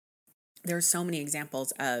 there's so many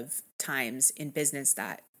examples of times in business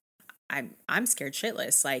that I'm scared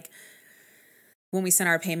shitless. Like when we sent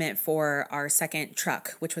our payment for our second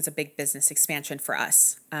truck, which was a big business expansion for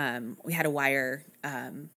us, we had to wire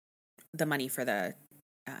the money for the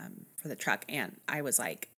truck, and I was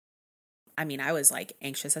like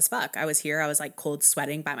anxious as fuck. I was like cold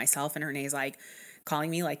sweating by myself, and Renee's like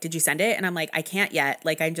calling me like, did you send it? And I'm like, I can't yet.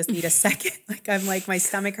 Like, I just need a second. Like, I'm like, my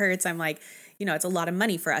stomach hurts. I'm like, it's a lot of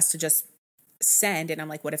money for us to just send. And I'm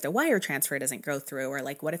like, what if the wire transfer doesn't go through? Or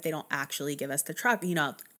like, what if they don't actually give us the truck?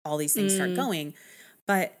 All these things start going.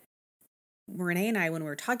 But Renee and I, when we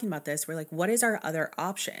were talking about this, we're like, what is our other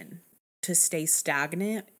option to stay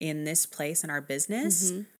stagnant in this place in our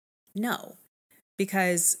business? No,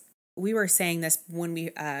 because we were saying this when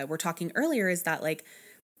we were talking earlier, is that like,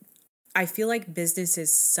 I feel like business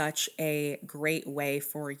is such a great way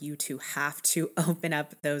for you to have to open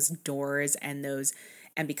up those doors and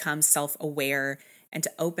become self-aware and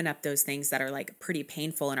to open up those things that are like pretty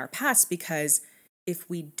painful in our past, because if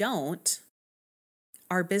we don't,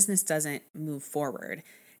 our business doesn't move forward.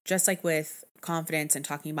 Just like with confidence and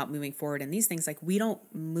talking about moving forward and these things, like we don't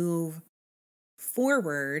move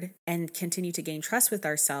forward and continue to gain trust with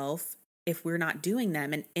ourselves if we're not doing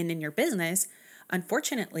them. And in your business,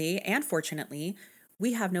 unfortunately and fortunately,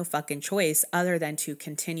 we have no fucking choice other than to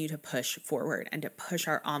continue to push forward and to push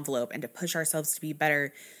our envelope and to push ourselves to be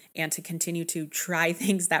better and to continue to try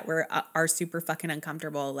things that are super fucking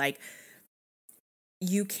uncomfortable. Like,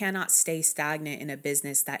 you cannot stay stagnant in a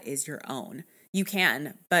business that is your own. You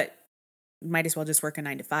can, but might as well just work a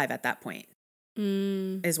 9 to 5 at that point,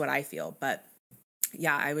 is what I feel. But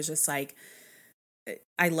yeah, I was just like,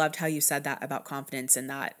 I loved how you said that about confidence, and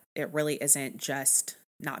that it really isn't just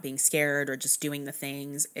not being scared or just doing the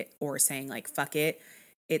things or saying like, fuck it.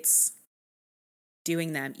 It's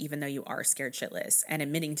doing them even though you are scared shitless, and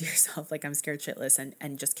admitting to yourself like, I'm scared shitless,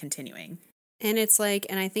 and just continuing. And it's like,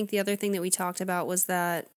 and I think the other thing that we talked about was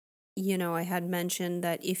that, I had mentioned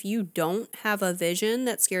that if you don't have a vision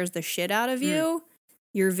that scares the shit out of you,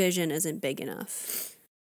 your vision isn't big enough.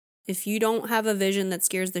 If you don't have a vision that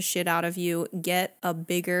scares the shit out of you, get a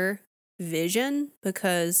bigger vision,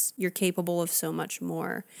 because you're capable of so much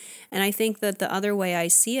more. And I think that the other way I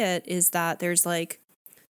see it is that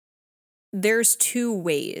there's two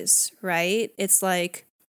ways, right? It's like,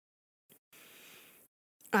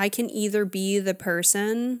 I can either be the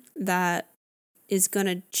person that is going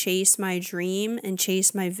to chase my dream and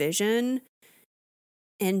chase my vision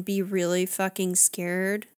and be really fucking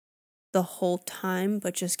scared the whole time,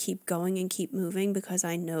 but just keep going and keep moving because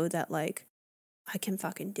I know that like I can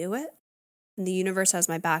fucking do it. and the universe has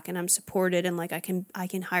my back and I'm supported and like I can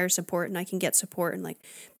hire support and I can get support and like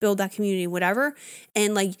build that community, whatever,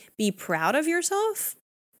 and like be proud of yourself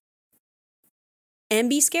and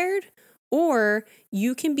be scared. Or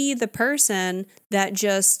you can be the person that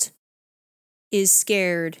just is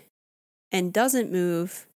scared and doesn't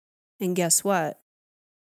move, and guess what?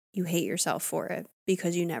 You hate yourself for it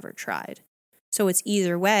because you never tried. So it's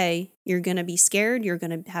either way, you're going to be scared, you're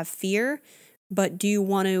going to have fear, but do you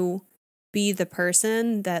want to be the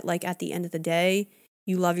person that, like, at the end of the day,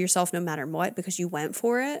 you love yourself no matter what because you went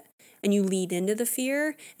for it and you lead into the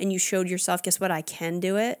fear and you showed yourself, guess what, I can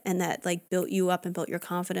do it, and that like built you up and built your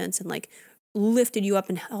confidence and like lifted you up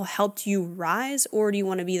and helped you rise? Or do you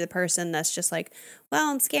want to be the person that's just like, well,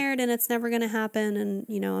 I'm scared and it's never going to happen and,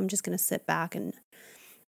 you know, I'm just going to sit back and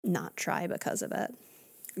not try because of it?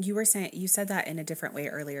 You said that in a different way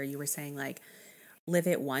earlier. You were saying like live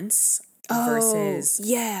it once versus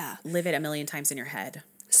live it a million times in your head.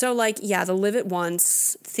 So like, yeah, the live it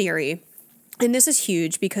once theory. And this is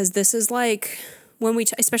huge because this is like when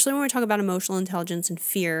especially when we talk about emotional intelligence and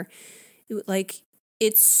fear, like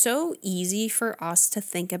it's so easy for us to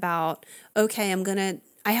think about, okay,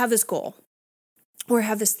 I have this goal or I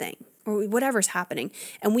have this thing or whatever's happening.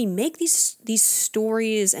 And we make these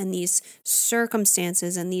stories and these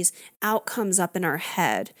circumstances and these outcomes up in our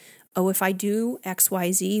head. Oh, if I do X,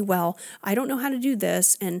 Y, Z, well, I don't know how to do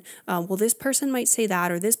this. And, well, this person might say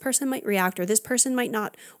that, or this person might react, or this person might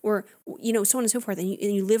not, or, you know, so on and so forth. And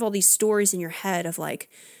you live all these stories in your head of like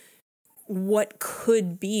what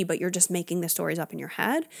could be, but you're just making the stories up in your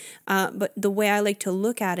head. But the way I like to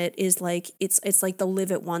look at it is like, it's like the live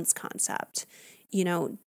it once concept, you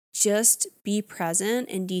know. Just be present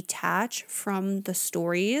and detach from the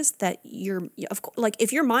stories that like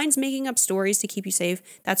if your mind's making up stories to keep you safe,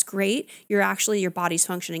 that's great. Your body's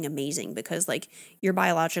functioning amazing because like you're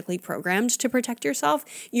biologically programmed to protect yourself.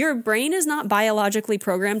 Your brain is not biologically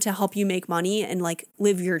programmed to help you make money and like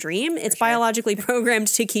live your dream. It's biologically programmed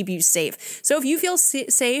to keep you safe. So if you feel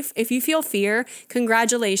safe, if you feel fear,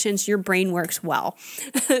 congratulations, your brain works well.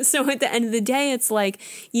 So at the end of the day, it's like,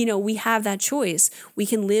 you know, we have that choice. We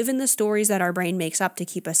can live in the stories that our brain makes up to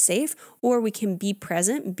keep us safe, or we can be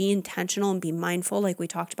present, be intentional, and be mindful, like we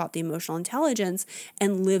talked about the emotional intelligence,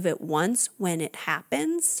 and live it once when it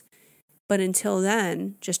happens. But until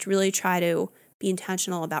then, just really try to be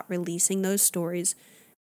intentional about releasing those stories,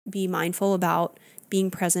 be mindful about being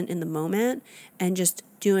present in the moment, and just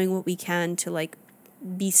doing what we can to like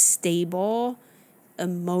be stable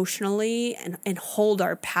emotionally and hold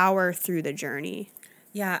our power through the journey.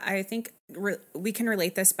 Yeah, I think we can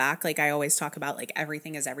relate this back. Like I always talk about like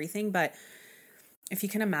everything is everything. But if you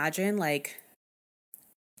can imagine like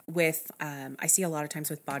with, I see a lot of times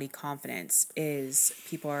with body confidence is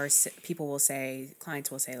people will say,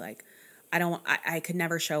 clients will say like, I could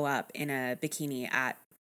never show up in a bikini at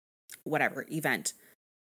whatever event.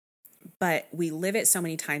 But we live it so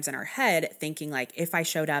many times in our head thinking like, if I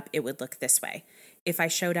showed up, it would look this way. If I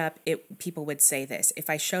showed up, people would say this. If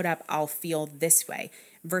I showed up, I'll feel this way.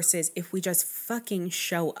 Versus if we just fucking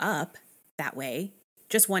show up that way,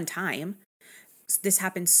 just one time. This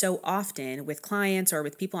happens so often with clients or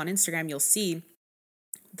with people on Instagram. You'll see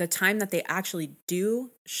the time that they actually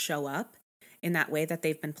do show up in that way that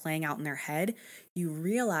they've been playing out in their head, you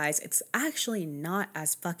realize it's actually not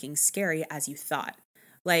as fucking scary as you thought.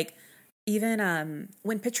 Like even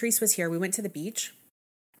when Patrice was here, we went to the beach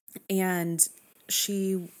and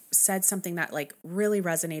she said something that like really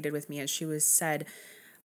resonated with me. And she said,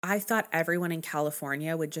 I thought everyone in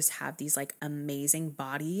California would just have these like amazing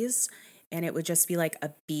bodies and it would just be like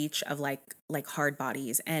a beach of like hard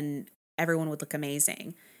bodies and everyone would look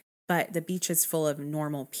amazing. But the beach is full of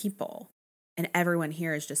normal people and everyone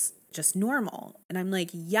here is just normal. And I'm like,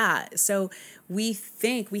 yeah. So we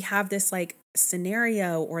think we have this like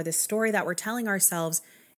scenario or this story that we're telling ourselves,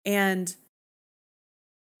 and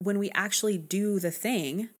when we actually do the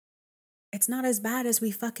thing, it's not as bad as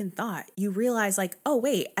we fucking thought. You realize like, oh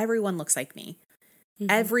wait, everyone looks like me. Mm-hmm.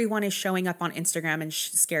 Everyone is showing up on Instagram and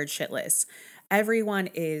scared shitless. Everyone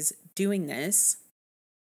is doing this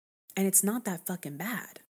and it's not that fucking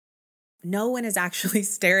bad. No one is actually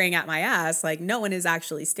staring at my ass. Like no one is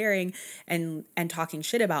actually staring and talking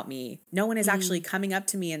shit about me. No one is actually coming up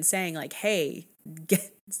to me and saying like, hey,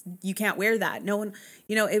 you can't wear that. No one,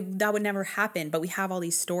 that would never happen. But we have all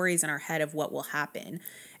these stories in our head of what will happen.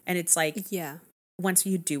 And it's like, yeah, once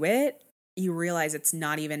you do it, you realize it's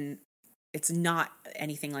not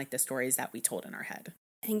anything like the stories that we told in our head.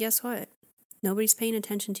 And guess what? Nobody's paying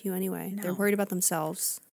attention to you anyway. No. They're worried about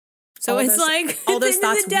themselves. So it's like all those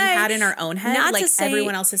thoughts we had in our own head, like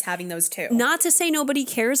everyone else is having those too. Not to say nobody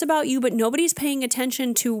cares about you, but nobody's paying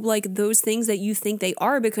attention to like those things that you think they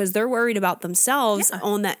are because they're worried about themselves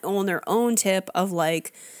on their own tip of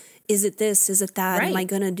like, is it this? Is it that? Right. Am I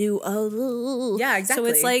going to do? Oh, yeah, exactly.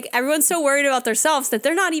 So it's like everyone's so worried about themselves that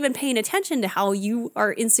they're not even paying attention to how you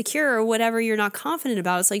are insecure or whatever you're not confident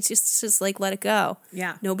about. It's like, just like, let it go.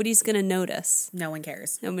 Yeah. Nobody's going to notice. No one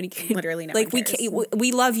cares. Nobody cares. Literally no one cares.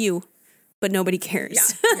 We love you, but nobody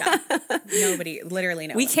cares. Yeah. Nobody, literally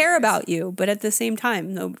no one We care about you, but at the same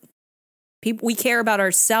time, we care about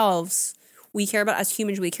ourselves. We care about, as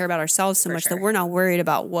humans, we care about ourselves so much that we're not worried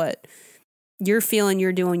about what you're feeling,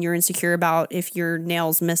 you're doing, you're insecure about if your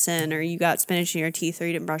nail's missing or you got spinach in your teeth or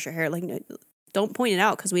you didn't brush your hair. Like, no, don't point it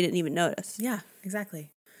out because we didn't even notice. Yeah,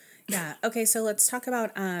 exactly. Yeah. Okay, so let's talk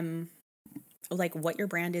about like what your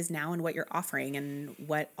brand is now and what you're offering and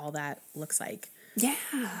what all that looks like. Yeah.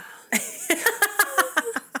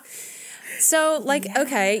 So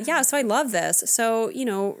so I love this.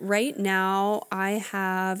 So, right now I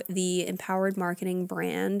have the Empowered Marketing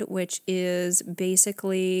brand, which is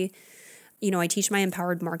basically, I teach my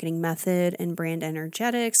empowered marketing method and brand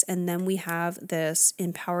energetics. And then we have this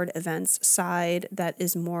empowered events side that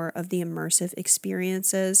is more of the immersive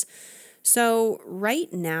experiences. So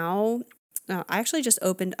right now, I actually just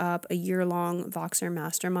opened up a year-long Voxer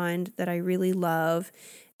Mastermind that I really love.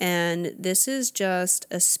 And this is just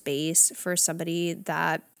a space for somebody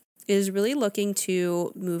that is really looking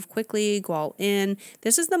to move quickly, go all in.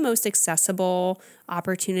 This is the most accessible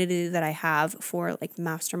opportunity that I have for like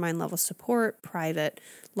mastermind level support, private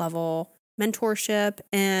level mentorship.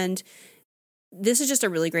 And this is just a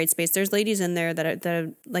really great space. There's ladies in there that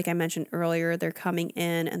are, like I mentioned earlier, they're coming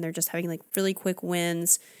in and they're just having like really quick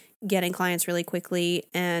wins, getting clients really quickly.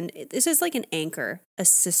 And this is like an anchor, a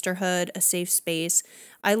sisterhood, a safe space.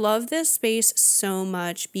 I love this space so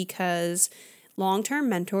much because long-term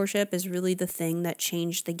mentorship is really the thing that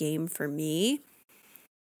changed the game for me.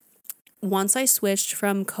 Once I switched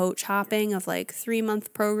from coach hopping of like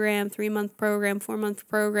 3-month program, 4-month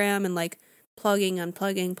program, and like plugging,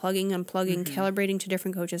 unplugging, calibrating to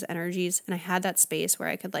different coaches' energies. And I had that space where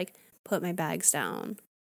I could like put my bags down,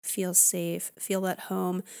 feel safe, feel at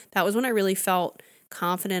home. That was when I really felt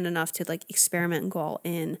confident enough to like experiment and go all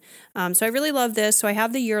in. So I really love this. So I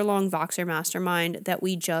have the year-long Voxer Mastermind that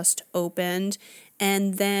we just opened.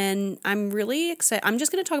 And then I'm really excited. I'm just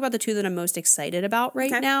going to talk about the two that I'm most excited about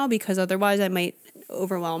right now, because otherwise I might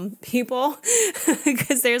overwhelm people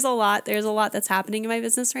because there's a lot that's happening in my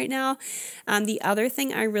business right now. The other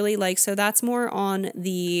thing I really like, so that's more on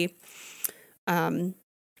the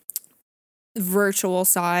virtual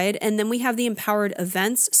side. And then we have the empowered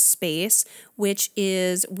events space, which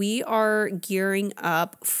is we are gearing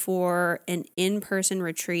up for an in-person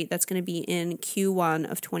retreat that's going to be in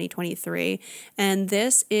Q1 of 2023. And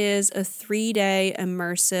this is a 3-day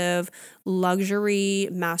immersive luxury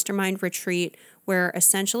mastermind retreat where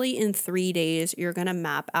essentially in 3 days, you're going to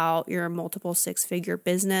map out your multiple 6-figure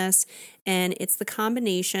business. And it's the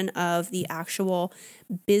combination of the actual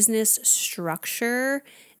business structure,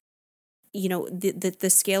 the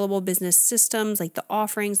scalable business systems, like the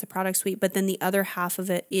offerings, the product suite. But then the other half of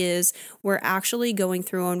it is we're actually going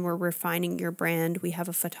through and we're refining your brand. We have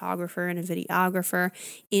a photographer and a videographer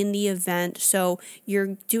in the event. So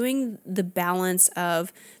you're doing the balance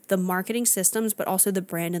of the marketing systems, but also the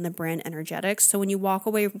brand and the brand energetics. So when you walk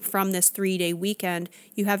away from this 3-day weekend,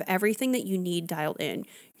 you have everything that you need dialed in.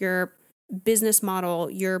 Your business model,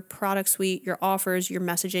 your product suite, your offers, your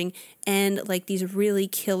messaging, and like these really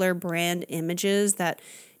killer brand images that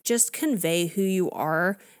just convey who you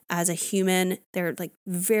are as a human. They're like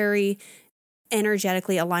very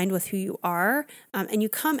energetically aligned with who you are. And you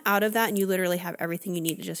come out of that and you literally have everything you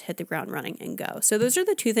need to just hit the ground running and go. So those are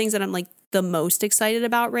the two things that I'm like the most excited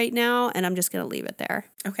about right now. And I'm just going to leave it there.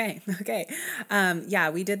 Okay.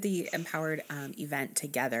 Yeah, we did the Empowered event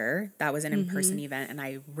together. That was an in-person event. And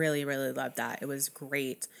I really, really loved that. It was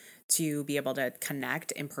great to be able to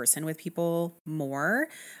connect in person with people more.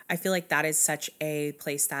 I feel like that is such a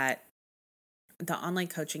place that the online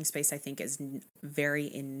coaching space, I think, is very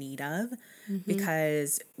in need of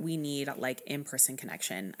because we need like in-person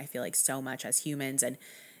connection. I feel like so much as humans, and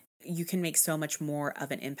you can make so much more of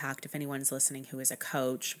an impact. If anyone's listening who is a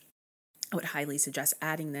coach, I would highly suggest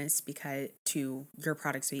adding this to your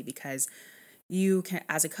product suite, because you can,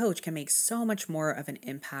 as a coach, can make so much more of an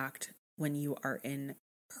impact when you are in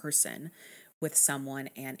person with someone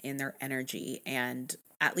and in their energy. And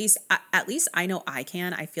at least I know I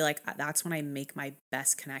can. I feel like that's when I make my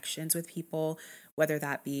best connections with people, whether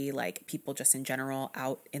that be like people just in general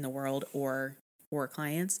out in the world or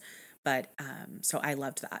clients. But so I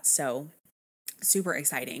loved that. So super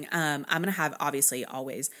exciting. I'm going to have obviously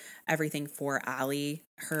always everything for Allie,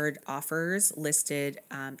 her offers listed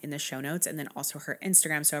in the show notes, and then also her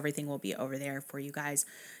Instagram. So everything will be over there for you guys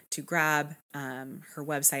to grab, her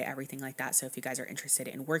website, everything like that. So if you guys are interested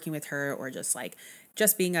in working with her or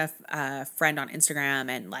just being a friend on Instagram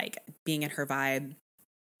and like being in her vibe,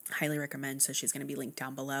 highly recommend. So she's going to be linked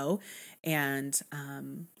down below. And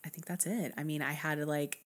I think that's it. I mean, I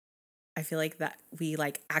feel like that we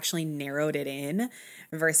like actually narrowed it in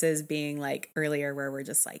versus being like earlier where we're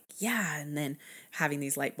just like, yeah, and then having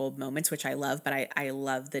these light bulb moments, which I love, but I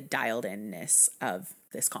love the dialed inness of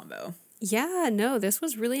this combo. Yeah, no, this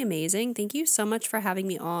was really amazing. Thank you so much for having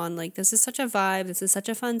me on. Like, this is such a vibe. This is such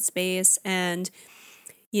a fun space. And,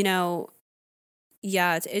 you know,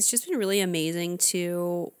 yeah, it's just been really amazing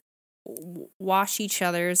to watch each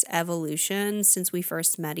other's evolution since we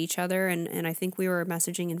first met each other. And I think we were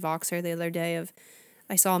messaging in Voxer the other day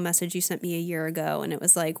I saw a message you sent me a year ago, and it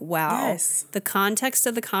was like, wow, yes, the context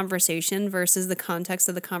of the conversation versus the context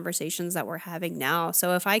of the conversations that we're having now.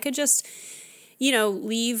 So if I could just,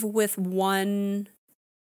 leave with one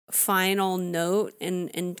final note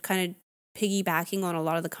and kind of piggybacking on a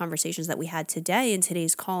lot of the conversations that we had today in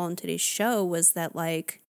today's call and today's show, was that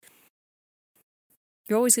like,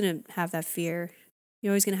 you're always going to have that fear.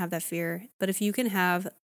 You're always going to have that fear. But if you can have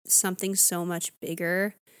something so much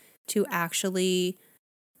bigger to actually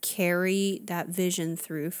carry that vision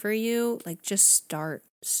through for you, like just start,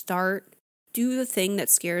 do the thing that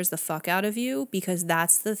scares the fuck out of you, because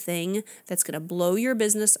that's the thing that's going to blow your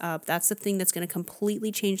business up. That's the thing that's going to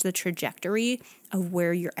completely change the trajectory of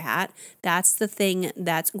where you're at. That's the thing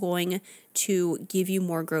that's going to give you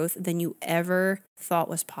more growth than you ever thought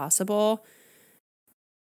was possible.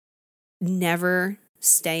 Never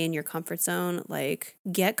stay in your comfort zone. Like,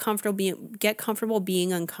 get comfortable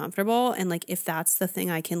being uncomfortable. And like, if that's the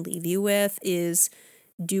thing I can leave you with, is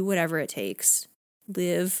do whatever it takes.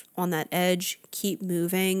 Live on that edge, keep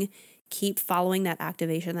moving, keep following that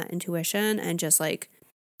activation, that intuition, and just like,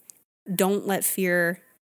 don't let fear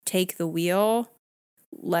take the wheel.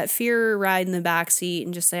 Let fear ride in the back seat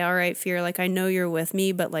and just say, all right, fear, like, I know you're with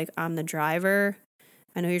me, but like, I'm the driver.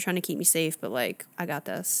 I know you're trying to keep me safe, but like, I got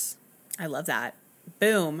this. I love that.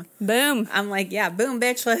 Boom. I'm like, yeah, boom,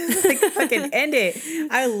 bitch. Let's like fucking end it.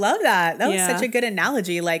 I love that. That was such a good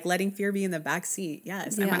analogy. Like letting fear be in the back seat.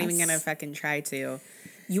 Yes. I'm not even going to fucking try to.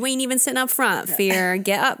 You ain't even sitting up front, fear.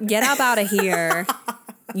 Get up out of here.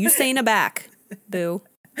 You stay in the back. Boo.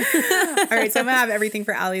 All right, so I'm going to have everything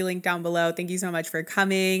for Allie linked down below. Thank you so much for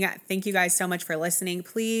coming. Thank you guys so much for listening.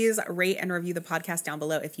 Please rate and review the podcast down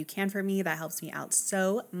below if you can for me. That helps me out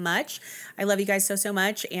so much. I love you guys so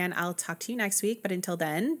much, and I'll talk to you next week. But until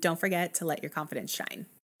then, don't forget to let your confidence shine.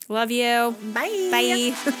 Love you.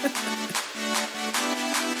 Bye. Bye.